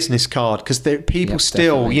 Have a business card, because people Yep,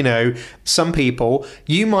 still, definitely. you know, some people,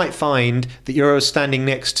 you might find that you're standing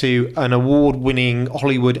next to an award-winning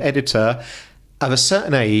Hollywood editor of a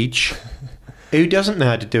certain age who doesn't know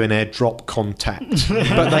how to do an airdrop contact,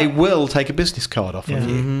 but they will take a business card off of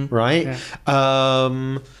you, right? Yeah.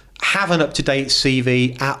 Have an up-to-date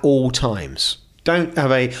CV at all times. Don't have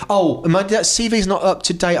that CV's not up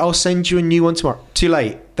to date, I'll send you a new one tomorrow. Too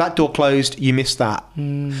late. That door closed, you missed that.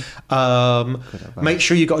 Make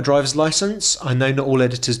sure you've got a driver's license. I know not all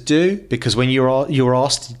editors do, because when you're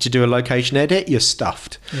asked to do a location edit, you're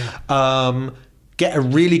stuffed. Get a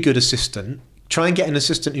really good assistant. Try and get an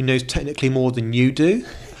assistant who knows technically more than you do.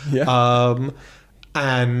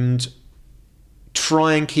 And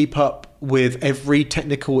try and keep up with every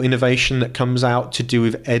technical innovation that comes out to do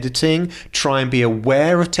with editing. Try and be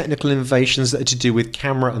aware of technical innovations that are to do with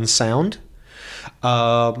camera and sound.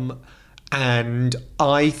 And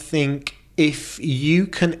I think if you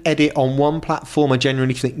can edit on one platform, I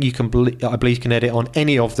genuinely think I believe you can edit on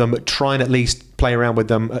any of them, but try and at least play around with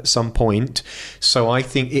them at some point. So I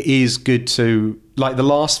think it is good to, like, the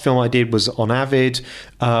last film I did was on Avid.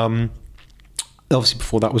 Obviously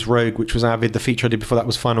before that was Rogue, which was Avid. The feature I did before that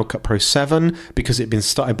was Final Cut Pro 7, because it had been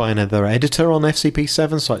started by another editor on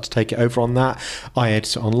FCP7, so I had to take it over on that. I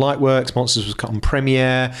edit it on Lightworks. Monsters was cut on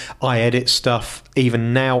Premiere. I edit stuff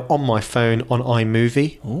even now on my phone on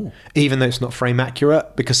iMovie, even though it's not frame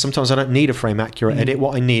accurate, because sometimes I don't need a frame accurate edit.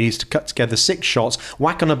 What I need is to cut together 6 shots,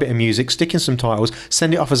 whack on a bit of music, stick in some titles,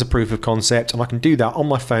 send it off as a proof of concept, and I can do that on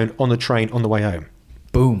my phone, on the train, on the way home.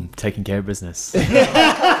 Boom, taking care of business.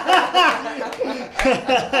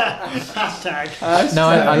 Hashtag. No,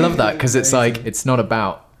 I love that, because it's like, it's not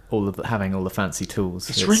about having all the fancy tools.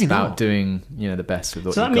 It's really about not. doing, the best with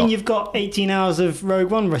what So you've that means got. you've got 18 hours of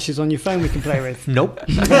Rogue One rushes on your phone we can play with? Nope.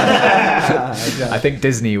 I think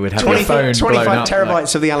Disney would have your phone 25 blown up.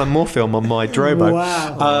 terabytes of the Alan Moore film on my Drobo.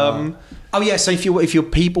 Wow. So if your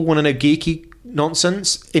people want to know geeky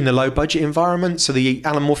nonsense in the low budget environment, so the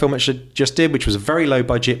Alan Moore film which I just did, which was a very low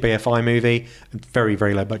budget BFI movie, very,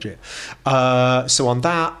 very low budget. So on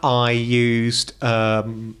that I used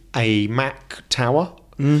a Mac Tower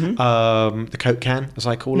the Coke can, as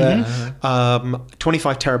I call it,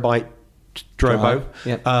 25 terabyte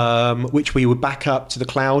Drobo, which we would back up to the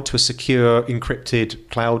cloud to a secure encrypted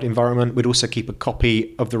cloud environment. We'd also keep a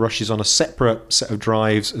copy of the rushes on a separate set of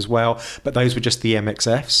drives as well, but those were just the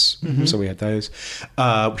MXFs, so we had those.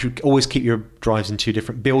 Which would always keep your drives in 2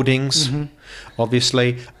 different buildings,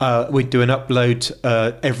 obviously. We'd do an upload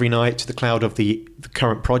every night to the cloud of the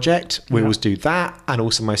current project. We always do that, and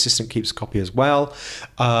also my assistant keeps a copy as well.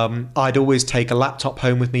 I'd always take a laptop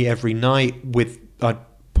home with me every night. I'd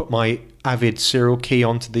put my Avid serial key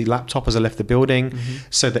onto the laptop as I left the building,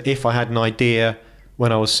 so that if I had an idea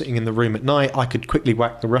when I was sitting in the room at night, I could quickly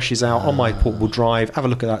whack the rushes out on my portable drive, have a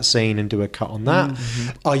look at that scene and do a cut on that.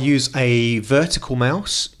 I use a vertical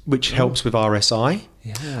mouse, which helps with RSI.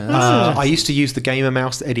 I used to use the gamer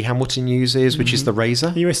mouse that Eddie Hamilton uses, which is the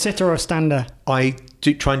Razer. Are you a sitter or a stander? I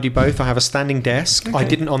do try and do both. I have a standing desk. I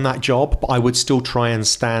didn't on that job, but I would still try and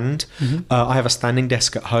stand. I have a standing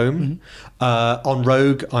desk at home. On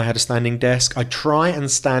Rogue, I had a standing desk. I try and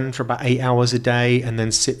stand for about 8 hours a day and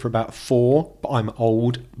then sit for about 4, but I'm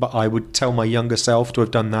old. But I would tell my younger self to have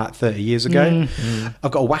done that 30 years ago. I've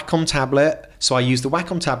got a Wacom tablet, so I use the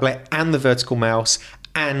Wacom tablet and the vertical mouse,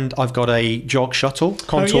 and I've got a jog shuttle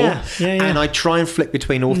contour, and I try and flick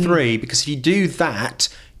between all 3, because if you do that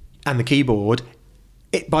and the keyboard,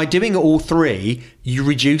 by doing all 3, you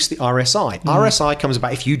reduce the RSI. RSI comes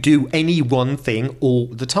about if you do any one thing all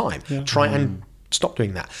the time. Try and stop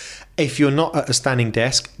doing that. If you're not at a standing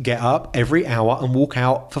desk, get up every hour and walk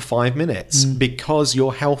out for 5 minutes, because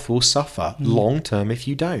your health will suffer long term if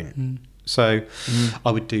you don't. So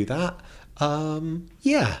I would do that.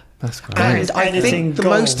 That's great. And I think the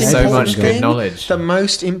most So important much good thing, knowledge. the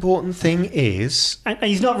most important thing is, And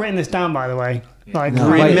he's not written this down, by the way. Like, No,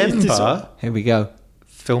 remember, Here we go.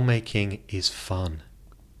 filmmaking is fun.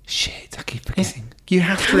 Shit, I keep forgetting. You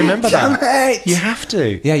have to remember that. You have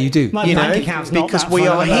to. Yeah, you do. My You bank know, account's not because that we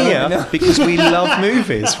fun are at the here because we love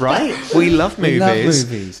movies, right? We love We movies.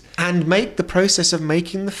 love movies. And make the process of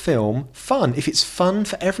making the film fun. If it's fun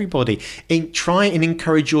for everybody, try and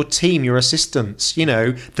encourage your team, your assistants,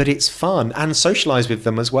 that it's fun, and socialise with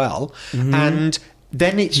them as well. And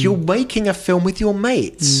then you're making a film with your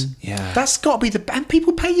mates. Yeah. That's got to be and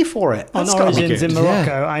people pay you for it. On That's got to be Origins good. in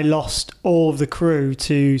Morocco, I lost all of the crew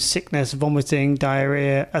to sickness, vomiting,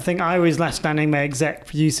 diarrhea. I think I was left standing, my exec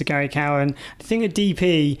producer Gary Cowan, I think a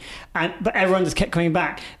DP, but everyone just kept coming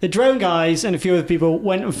back. The drone guys and a few other people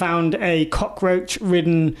went and found a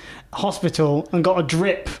cockroach-ridden hospital and got a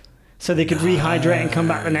drip so they could rehydrate and come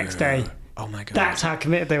back the next day. Oh my God. That's how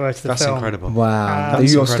committed they were to the That's film. incredible. Wow.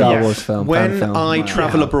 That's Your incredible. Star Wars film. When fan film. I Wow.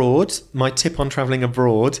 travel abroad, my tip on travelling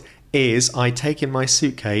abroad is I take in my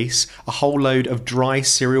suitcase a whole load of dry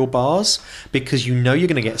cereal bars, because you're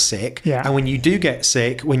going to get sick. Yeah. And when you do get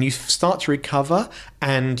sick, when you start to recover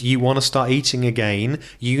and you want to start eating again,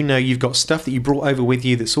 you've got stuff that you brought over with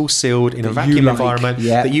you that's all sealed in a That you vacuum like. environment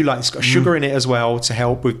Yeah. that you like. It's got sugar in it as well to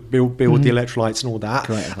help with build the electrolytes and all that.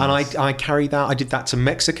 Great And advice. I carry that. I did that to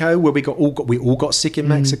Mexico, where we all got sick in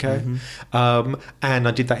Mexico. And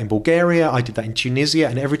I did that in Bulgaria. I did that in Tunisia.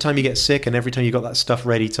 And every time you get sick, and every time you got that stuff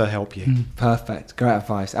ready to help you. Perfect. Great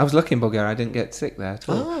advice. I was lucky in Bulgaria. I didn't get sick there at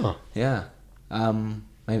all. Oh. Yeah.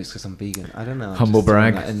 Maybe it's because I'm vegan. I don't know. I'm Humble just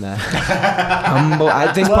throwing brag. that in there. Humble.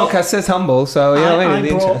 This podcast says humble, so I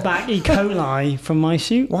brought back E. coli from my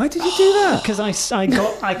shoot. Why did you do that? Because I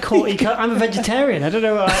caught E. coli. I'm a vegetarian. I don't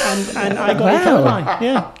know, and I got E. Wow. coli.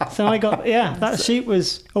 Yeah, so I got that shoot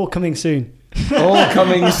was all coming soon. All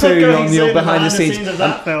coming soon Coming on your soon, behind the scenes. of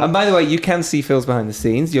that film. And by the way, you can see Phil's behind the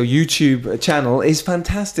scenes. Your YouTube channel is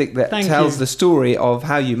fantastic. That Thank tells you. the story of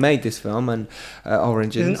how you made this film and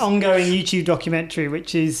Origins. There's an ongoing YouTube documentary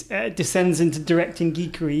which descends into directing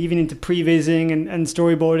geekery, even into prevising and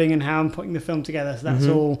storyboarding and how I'm putting the film together. So that's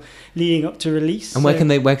all leading up to release. And where can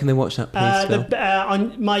they watch that, please, Phil?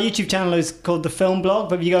 On my YouTube channel is called The Film Blog,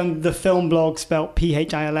 but if you go on The Film Blog, spelled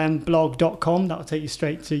PHILM blog.com, that'll take you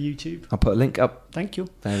straight to YouTube. I'll put a link up. Thank you.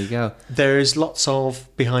 There we go. There's lots of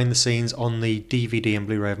behind the scenes on the DVD and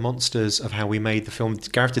Blu-ray of Monsters of how we made the film.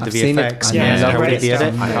 Gareth did the I've seen it. VFX, Yeah, and love how we it. did the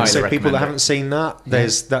edit. I highly So people recommend that it. haven't seen that,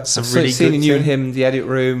 that's a I've really seen good you and thing. him in the edit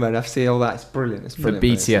room, and I've seen all that. It's brilliant. It's For brilliant.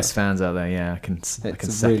 BTS fans out there, I can second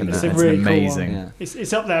It's a really- that. it's It's, a really cool amazing. Yeah.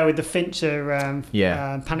 It's up there with the Fincher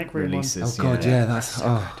Panic Room Releases. Oh god, yeah, that's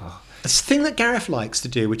oh. The thing that Gareth likes to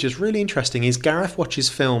do, which is really interesting, is Gareth watches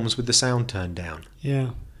films with the sound turned down.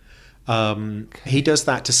 one. He does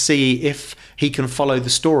that to see if he can follow the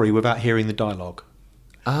story without hearing the dialogue.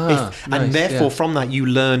 nice, And therefore, yeah. from that, you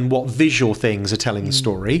learn what visual things are telling the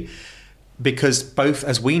story. Because both,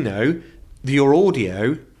 as we know, your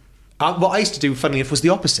audio What I used to do, funnily enough, was the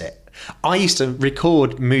opposite. I used to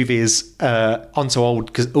record movies onto old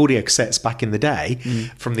audio cassettes back in the day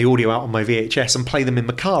from the audio out on my VHS and play them in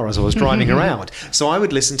my car as I was driving around. So I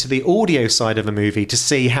would listen to the audio side of a movie to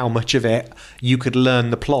see how much of it you could learn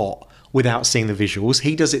the plot without seeing the visuals.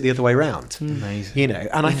 He does it the other way around. Amazing. You know,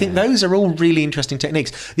 and I think those are all really interesting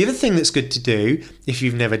techniques. The other thing that's good to do, if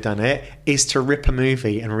you've never done it, is to rip a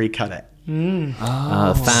movie and recut it.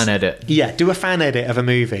 Fan edit. Yeah, do a fan edit of a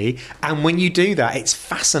movie, and when you do that, it's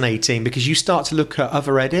fascinating because you start to look at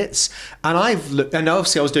other edits. And I've looked, and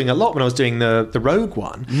obviously I was doing a lot when I was doing the Rogue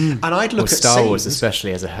one, and I'd look at Star Wars scenes,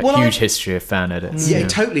 especially has a huge history of fan edits. Yeah, it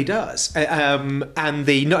totally does. And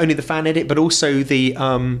not only the fan edit, but also the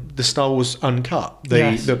Star Wars uncut,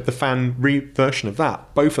 the fan version of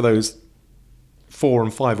that. Both of those 4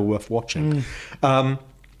 and 5 are worth watching.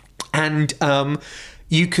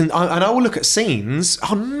 You can, and I will look at scenes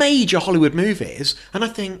on major Hollywood movies, and I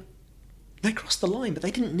think they crossed the line, but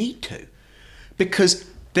they didn't need to, because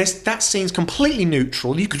that scene's completely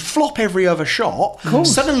neutral. You could flop every other shot.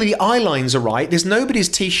 Suddenly the eye lines are right. There's nobody's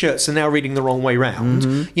t-shirts are now reading the wrong way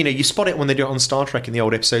round. You know, you spot it when they do it on Star Trek in the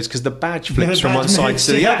old episodes because the badge flips from one side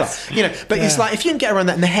to the other. You know, but it's like if you can get around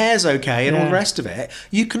that and the hair's okay and all the rest of it,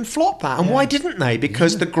 you can flop that. And why didn't they?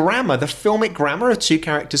 Because the grammar, the filmic grammar of two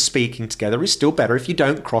characters speaking together is still better if you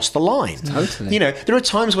don't cross the line. Totally. You know, there are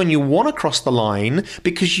times when you want to cross the line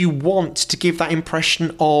because you want to give that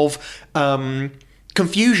impression of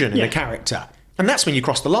confusion in a character, and that's when you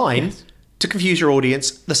cross the line to confuse your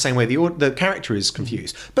audience the same way the character is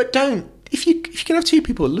confused. But don't, if you can have two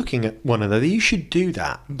people looking at one another, you should do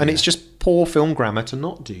that. And it's just poor film grammar to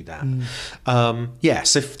not do that.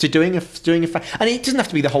 So to doing a and it doesn't have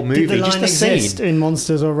to be the whole movie. Did the line just a exist scene in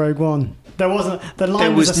Monsters or Rogue One? There wasn't. The line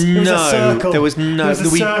There was a circle. there was no- It was a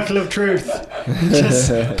we- circle of truth. Just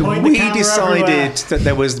point the we camera decided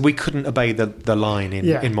everywhere. that we couldn't obey the line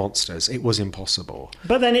in Monsters. It was impossible.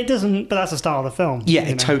 But then it doesn't. But that's the style of the film. Yeah,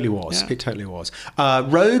 it totally was. Yeah. It totally was.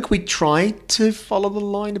 Rogue, we tried to follow the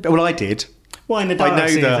line a bit. Well, I did. Well, in the dialogue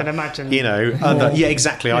scenes, I'd imagine. You know,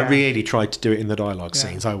 exactly. I really tried to do it in the dialogue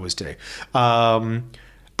scenes. I always do. And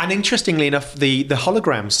interestingly enough, the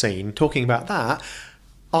hologram scene, talking about that,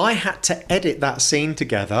 I had to edit that scene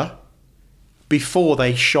together before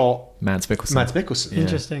they shot Mads Mikkelsen.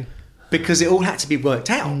 Interesting. Because it all had to be worked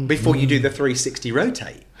out before you do the 360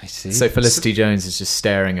 rotate. I see. So Felicity Jones is just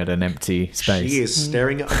staring at an empty space. She is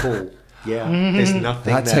staring at a ball. Yeah, there's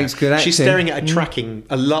nothing That there. takes good acting. She's staring at a tracking,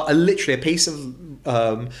 literally a piece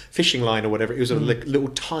of fishing line or whatever. It was a little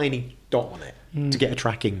tiny dot on it to get a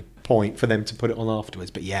tracking point for them to put it on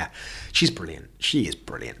afterwards. But yeah, she's brilliant. She is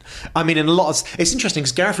brilliant. I mean, it's interesting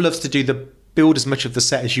because Gareth loves to build as much of the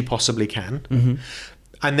set as you possibly can.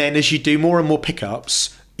 And then as you do more and more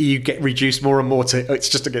pickups, you get reduced more and more to it's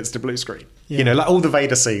just against a blue screen. You know, like all the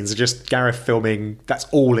Vader scenes are just Gareth filming. That's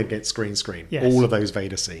all against green screen. Yes. All of those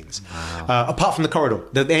Vader scenes, apart from the corridor.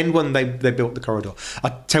 The end one, they built the corridor.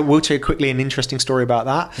 We'll tell you quickly an interesting story about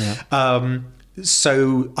that. Yeah.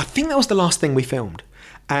 So I think that was the last thing we filmed,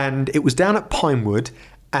 and it was down at Pinewood.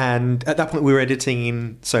 And at that point, we were editing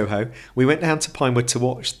in Soho. We went down to Pinewood to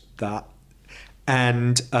watch that,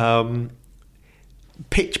 and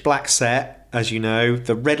pitch black set. As you know,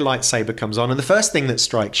 the red lightsaber comes on, and the first thing that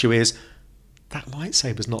strikes you is that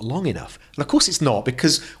lightsaber's not long enough. And of course it's not,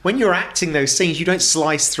 because when you're acting those scenes, you don't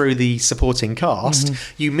slice through the supporting cast.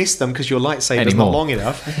 You miss them because your lightsaber's not long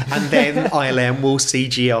enough. And then ILM will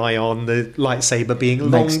CGI on the lightsaber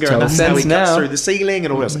being longer, and that's how he cuts through the ceiling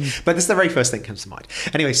and all that. But that's the very first thing that comes to mind.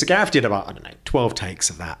 Anyway, so Gareth did about, 12 takes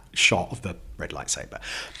of that shot of the red lightsaber.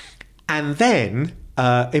 And then,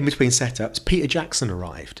 in between setups, Peter Jackson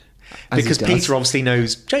arrived. Because Peter obviously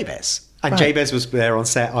knows Jabez. And Jabez was there on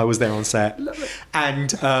set, I was there on set.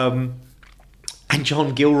 And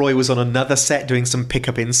John Gilroy was on another set doing some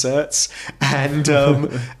pickup inserts. And Tony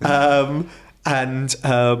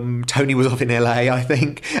was off in LA, I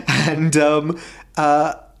think. And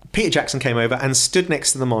Peter Jackson came over and stood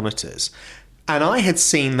next to the monitors. And I had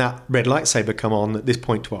seen that red lightsaber come on at this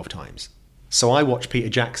point 12 times. So I watched Peter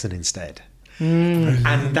Jackson instead.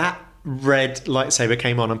 And that red lightsaber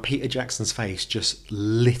came on and Peter Jackson's face just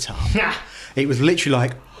lit up. It was literally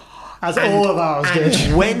like... As all of ours did.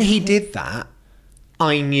 And when he did that,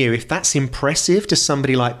 I knew if that's impressive to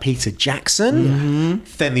somebody like Peter Jackson,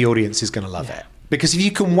 then the audience is going to love it. Because if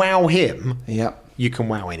you can wow him, you can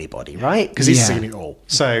wow anybody, right? Because he's seen it all.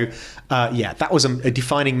 So, that was a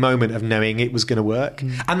defining moment of knowing it was going to work.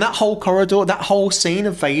 And that whole corridor, that whole scene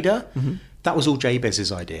of Vader, that was all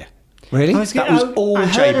Jabez's idea. Really? That was all I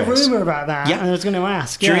heard a Jabez. rumour about that, Yeah. and I was going to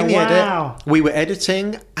ask. During the wow. edit, we were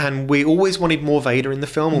editing, and we always wanted more Vader in the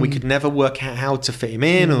film, and we could never work out how to fit him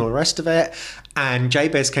in and all the rest of it. And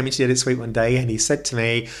Jabez came into the edit suite one day, and he said to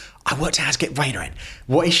me, I worked out how to get Vader in.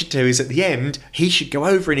 What he should do is at the end, he should go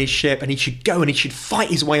over in his ship, and he should go and he should fight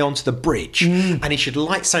his way onto the bridge, and he should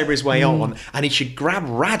lightsaber his way on, and he should grab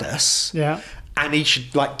Radus. Yeah. And he should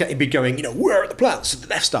be going, where are the plans to the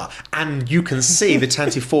Death Star? And you can see the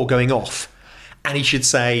Tantive 4 going off. And he should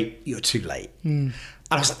say, you're too late. And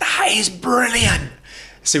I was like, that is brilliant.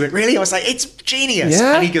 So he went, really? I was like, it's genius.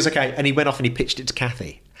 Yeah. And he goes, okay. And he went off and he pitched it to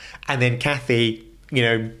Kathy. And then Kathy,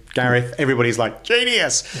 Gareth, everybody's like,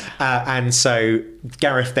 genius. And so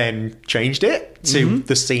Gareth then changed it to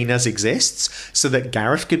the scene as exists so that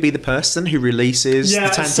Gareth could be the person who releases the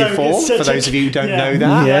Tantive 4, for those of you who don't know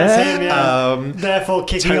that. Yeah. It's him, therefore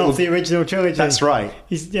kicking off the original trilogy. That's right.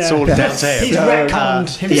 It's all down to him. He's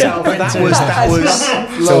retconned himself But that into was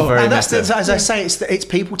It's all very and that's meta. as I say, it's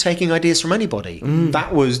people taking ideas from anybody.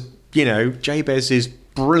 That was Jabez's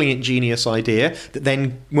brilliant genius idea that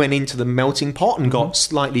then went into the melting pot and got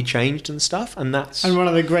slightly changed and stuff, and that's and one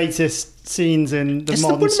of the greatest scenes in the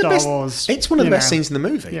modern Star Wars. It's one of the best scenes in the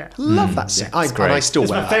movie. Yeah. Love that scene. it's great. And I still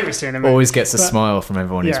It's wear my that. favourite scene in the movie. Always gets a But- smile from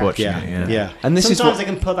everyone who's Yeah. watching Yeah, it. yeah. And this Sometimes is I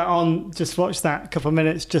can put that on, just watch that couple of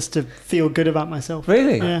minutes just to feel good about myself.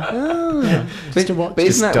 really. Yeah. Oh. Yeah. Just to watch. But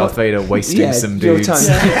Just isn't that Darth what- Vader wasting some your dudes. time.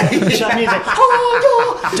 That music.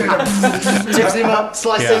 Tips him up,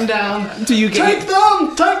 slice him down. Do you Take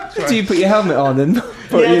them! Take Do you put your helmet on and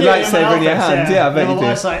put your lightsaber in your hand? Yeah, I bet my you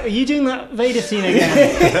wife's do. like, are you doing that Vader scene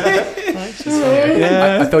again? Like, she's like,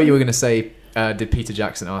 I thought you were going to say, did Peter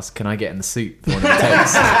Jackson ask, can I get in the suit for one of the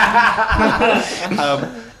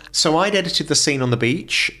takes? So I'd edited the scene on the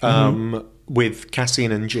beach with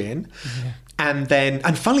Cassian and Jin. And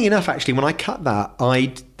funnily enough, actually, when I cut that,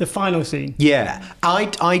 the final scene.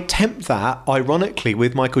 I tempt that, ironically,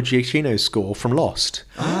 with Michael Giacchino's score from Lost.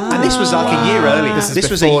 And this was like a year earlier. This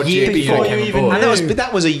was a before year Giacchino before. came on even board. And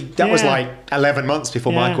that was Yeah. like 11 months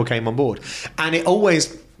before Yeah. Michael came on board. And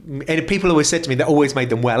people always said to me that always made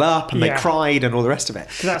them well up and they Yeah. cried and all the rest of it.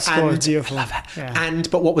 'Cause that score is beautiful. I love it. Yeah.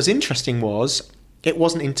 But what was interesting was it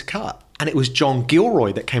wasn't intercut. And it was John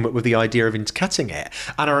Gilroy that came up with the idea of intercutting it.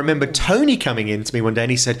 And I remember Tony coming in to me one day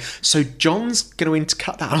and he said, so John's going to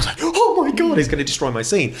intercut that. And I was like, oh my God, he's going to destroy my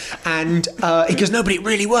scene. And he goes, no, but it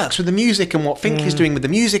really works with the music and what Fink is doing with the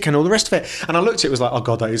music and all the rest of it. And I looked at it, was like, oh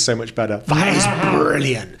God, that is so much better. That is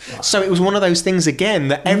brilliant. So it was one of those things again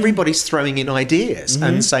that everybody's throwing in ideas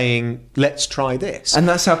and saying, let's try this. And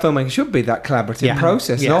that's how filmmaking should be, that collaborative Yeah.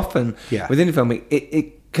 process. And Yeah. often Yeah. within filming,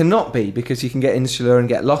 it cannot be because you can get insular and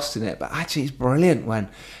get lost in it. But actually, it's brilliant when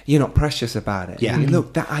you're not precious about it. Yeah. You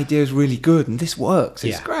look, that idea is really good and this works.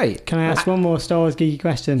 It's Yeah. great. Can I ask one more Star Wars geeky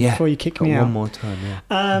question before you kick Got me out? one more time,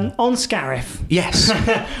 yeah. On Scarif, Yes.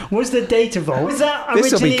 was the data vault, was that This'll be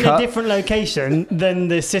originally in a cut. different location than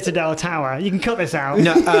the Citadel Tower? You can cut this out.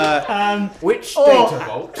 No, Which Or- data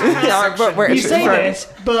vault? Yeah, but wait, You it's say right. this,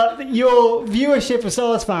 but your viewership of Star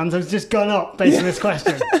Wars fans has just gone up based on this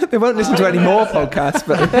question. They won't listen to any more podcasts,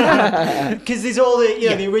 but Because there's all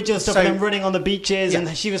the the original stuff So- of them running on the beaches,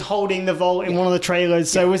 and she was holding the vault in one of the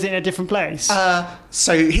trailers. So was it in a different place?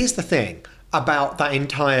 So here's the thing about that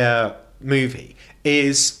entire movie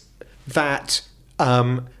is that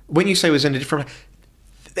when you say it was in a different,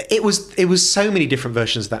 it was so many different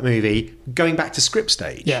versions of that movie going back to script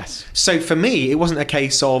stage. Yes. So for me, it wasn't a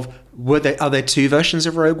case of are there two versions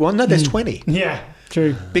of Rogue One? No, there's 20. Yeah,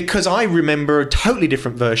 true. Because I remember a totally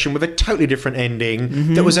different version with a totally different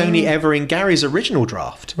ending that was only ever in Gary's original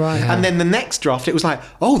draft. Right. And then the next draft, it was like,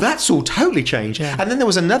 oh, that's all totally changed. Yeah. And then there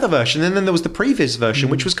was another version, and then there was the previous version,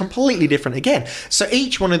 which was completely different again. So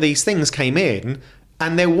each one of these things came in,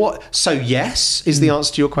 and so yes is the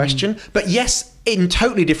answer to your question, but yes, in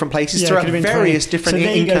totally different places Yeah, it throughout could have been various 20. different So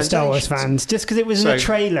there you go, Star Wars incantations. fans. Just because it was in So- the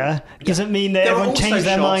trailer doesn't mean that There were everyone also changed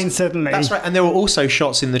their shots- mind suddenly. That's right, and there were also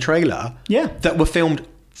shots in the trailer Yeah. that were filmed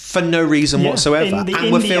for no reason Yeah, whatsoever, in the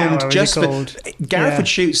and were indie filmed hour, as just it's for. called. Gareth Yeah. would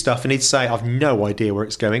shoot stuff, and he'd say, "I've no idea where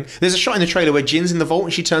it's going." There's a shot in the trailer where Jin's in the vault,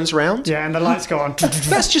 and she turns around. Yeah, and the lights go on.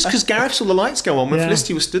 That's just because Gareth saw the lights go on when Yeah.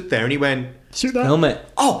 Felicity was stood there, and he went, Shoot that. helmet.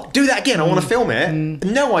 "Oh, do that again! I want to film it."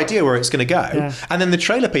 No idea where it's going to go. Yeah. And then the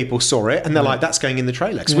trailer people saw it, and they're like, "That's going in the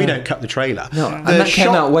trailer because we don't cut the trailer." No, The and that came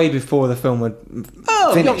shot- out way before the film had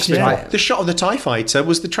finished. yeah. Right? The shot of the TIE fighter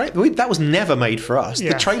was the trailer. That was never made for us.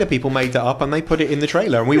 Yeah. The trailer people made that up and they put it in the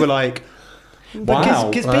trailer, and we were like, wow.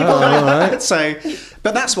 Because people All right. So,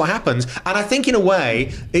 but that's what happens, and I think in a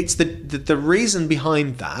way, it's the reason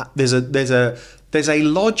behind that. There's a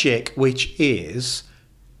logic which is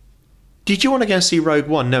did you want to go and see Rogue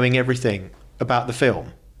One knowing everything about the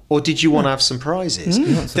film? Or did you want to have some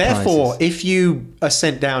prizes? Therefore, if you are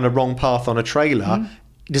sent down a wrong path on a trailer,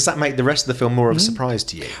 does that make the rest of the film more of a surprise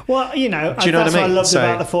to you? Well, you know, Do you know that's what I mean? what I loved So-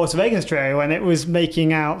 about the Force Awakens trailer, when it was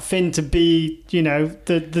making out Finn to be, you know,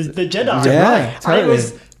 the Jedi. Yeah, And it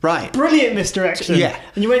was Right. brilliant misdirection. Yeah.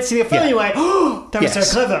 And you went to see the film and you went, oh, that was Yes,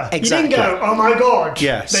 so clever. exactly. You didn't go, oh my God,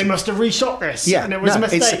 Yes. they must have reshot this. Yeah, And it was no, a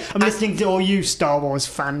mistake. it's- I'm listening to all you Star Wars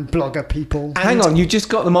fan blogger people. Hang on, you just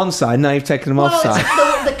got them on side, now you've taken them off Well, side.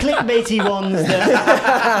 it's the clickbaity ones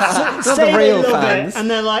that Not say the real they love fans. it, and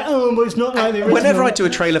they're like, oh, but it's not like the original. Whenever I do a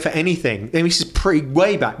trailer for anything, and this is pretty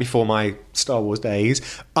way back before my Star Wars days,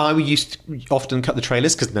 I used to often cut the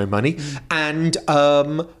trailers because no money, and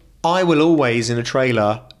I will always in a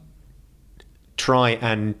trailer try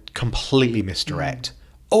and completely misdirect.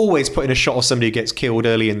 Always put in a shot of somebody who gets killed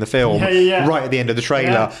early in the film, right at the end of the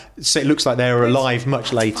trailer, so it looks like they're alive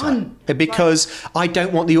much later. fun. Because I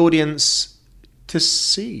don't want the audience to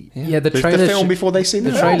see Yeah, the the trailer film should- before they see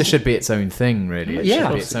the The film. trailer should be its own thing, really. It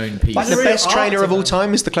should be its own piece. Like the real best art trailer to of all them.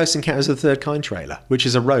 time is the Close Encounters of the Third Kind trailer, which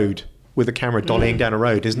is a road with a camera dollying down a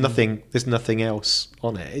road. There's nothing else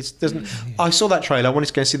on it. It doesn't. I saw that trailer. I wanted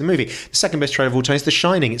to go and see the movie. The second best trailer of all time is The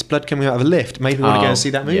Shining. It's blood coming out of a lift. Made me want to go and see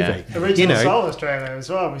that movie. yeah. The original You know, Star Wars trailer as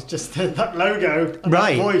well was just that logo and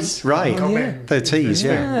right, that voice. right. Come in. The tease,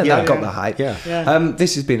 yeah. That got the hype. Yeah.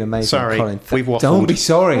 This has been amazing, Sorry, Colin. we've waffled. Don't be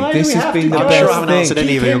sorry. Why do This we has have been to the go? I'm best sure I haven't thing. answered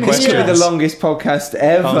any of your Keep him This could be questions. the longest podcast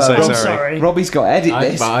ever. I'm so I'm sorry. sorry. Robbie's got to edit But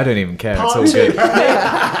this. I don't even care. It's Part all 2. good.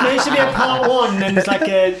 No, it should be a part 1 and it's like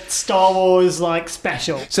a Star Wars like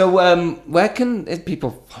special. So, where can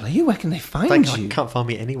people follow you? Where can they find you? Can't find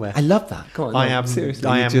me anywhere. I love that. Go on, I no, am. seriously.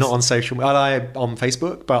 I you am just- not on social. I am on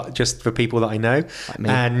Facebook, but just for people that I know. me.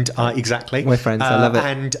 And exactly, We're friends, I love it.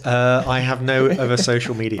 And I have no other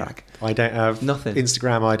social media. Brag. I don't have Nothing.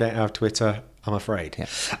 Instagram. I don't have Twitter. I'm afraid. Yeah.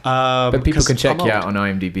 But people 'cause can check I'm you old. out on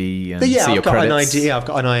IMDb and But yeah, see your I've got credits. an idea. I've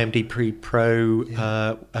got an IMDb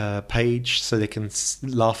Pro page, so they can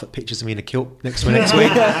laugh at pictures of me in a kilt next week,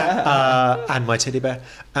 and my teddy bear.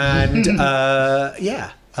 And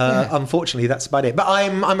unfortunately, that's about it. But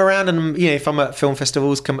I'm around, and if I'm at film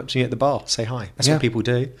festivals, come up to me at the bar, say hi. That's Yeah. what people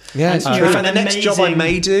do. Yeah, it's And true. you're And the next job I amazing-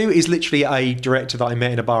 may do is literally a director that I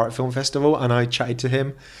met in a bar at film festival, and I chatted to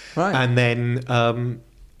him, Right. and then.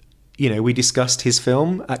 We discussed his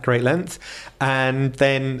film at great length, and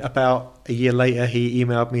then about a year later, he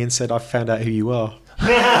emailed me and said, "I've found out who you are, and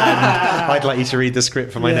I'd like you to read the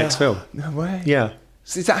script for my next film." No way. Yeah,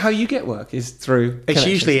 So is that how you get work? Is through? it's connections?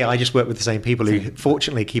 usually I just work with the same people who,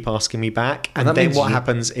 fortunately, keep asking me back, and that then means what you-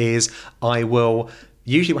 happens is I will.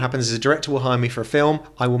 Usually what happens is a director will hire me for a film,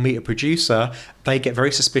 I will meet a producer, they get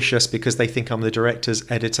very suspicious because they think I'm the director's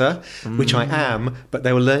editor, which I am, but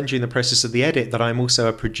they will learn during the process of the edit that I'm also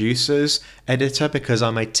a producer's editor because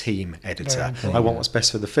I'm a team editor. I want what's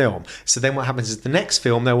best for the film. So then what happens is the next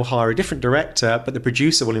film they will hire a different director, but the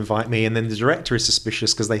producer will invite me, and then the director is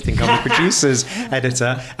suspicious because they think I'm the producer's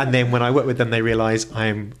editor, and then when I work with them they realise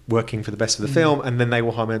I'm working for the best for the film, and then they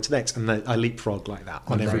will hire me on to the next, and I leapfrog like that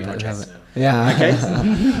on every project. Yeah.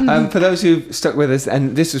 Okay. For those who've stuck with us,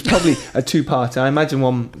 and this was probably a two-parter. I imagine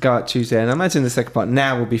one go out Tuesday, and I imagine the second part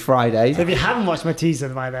now will be Friday. So if you haven't watched my teaser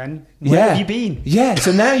by then, where have you been? Yeah.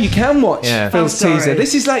 So now you can watch Yeah. Phil's I'm sorry. teaser.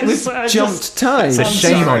 This is like we've I jumped just- time. It's a I'm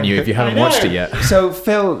shame sorry. on you if you haven't I watched know. it yet. So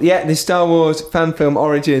Phil, the Star Wars fan film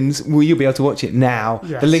Origins, will you be able to watch it now?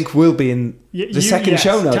 Yes. The link will be in the second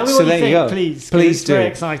show notes. Tell me so what there you you think, go. please. 'cause Please it's do. very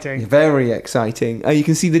exciting. Very exciting. You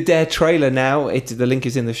can see the Dare trailer now. The link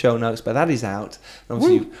is in the show notes, but that is out. And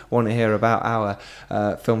obviously, you want to hear about our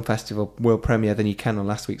film festival world premiere, then you can on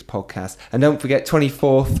last week's podcast. And don't forget,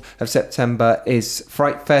 24th of September is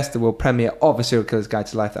Fright Fest, the world premiere of A Serial Killer's Guide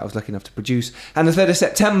to Life that I was lucky enough to produce. And the 3rd of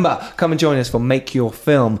September, come and join us for Make Your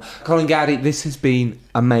Film. Colin Goudie, this has been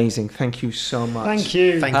amazing. Thank you so much. Thank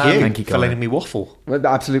you. Thank you for Colin. letting me waffle. With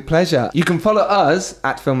absolute pleasure. You can follow us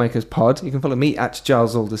at Filmmakers Pod. You can follow me at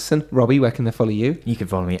Giles Alderson. Robbie, where can they follow you? You can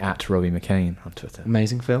follow me at Robbie McKane on Twitter.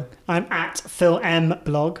 Amazing, Phil. I'm at Phil M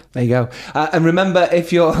blog. There you go. And remember,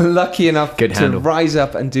 if you're lucky enough Good to handle. rise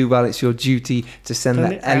up and do well, it's your duty to send Turn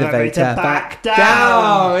the the elevator elevator back back down.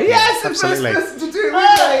 down. Yes, Absolutely. the best person to do it.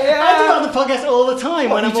 I do it on the podcast all the time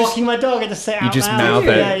What, when you I'm just- walking my dog. I just say it You out just loud.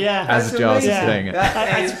 mouth it Yeah, yeah. as That's Giles is amazing. doing it.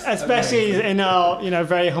 Especially in our,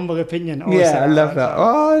 very humble opinion. always say Yeah, I it love out that. loud.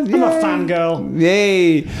 Oh, I'm a yay. fangirl.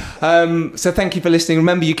 Yay. So thank you for listening.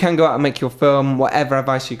 Remember, you can go out and make your film. Whatever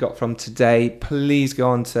advice you got from today, please go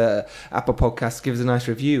on to Apple Podcasts, give us a nice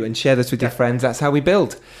review, and share this with your friends. That's how we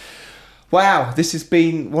build. Wow, this has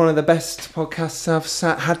been one of the best podcasts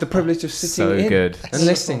I've had the privilege of sitting So in good. and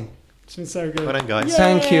listening. It's been so good. Well done, guys. Yay!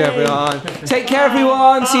 Thank you, everyone. Take care,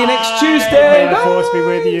 everyone. See you next Tuesday. May the force be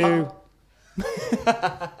with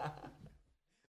you.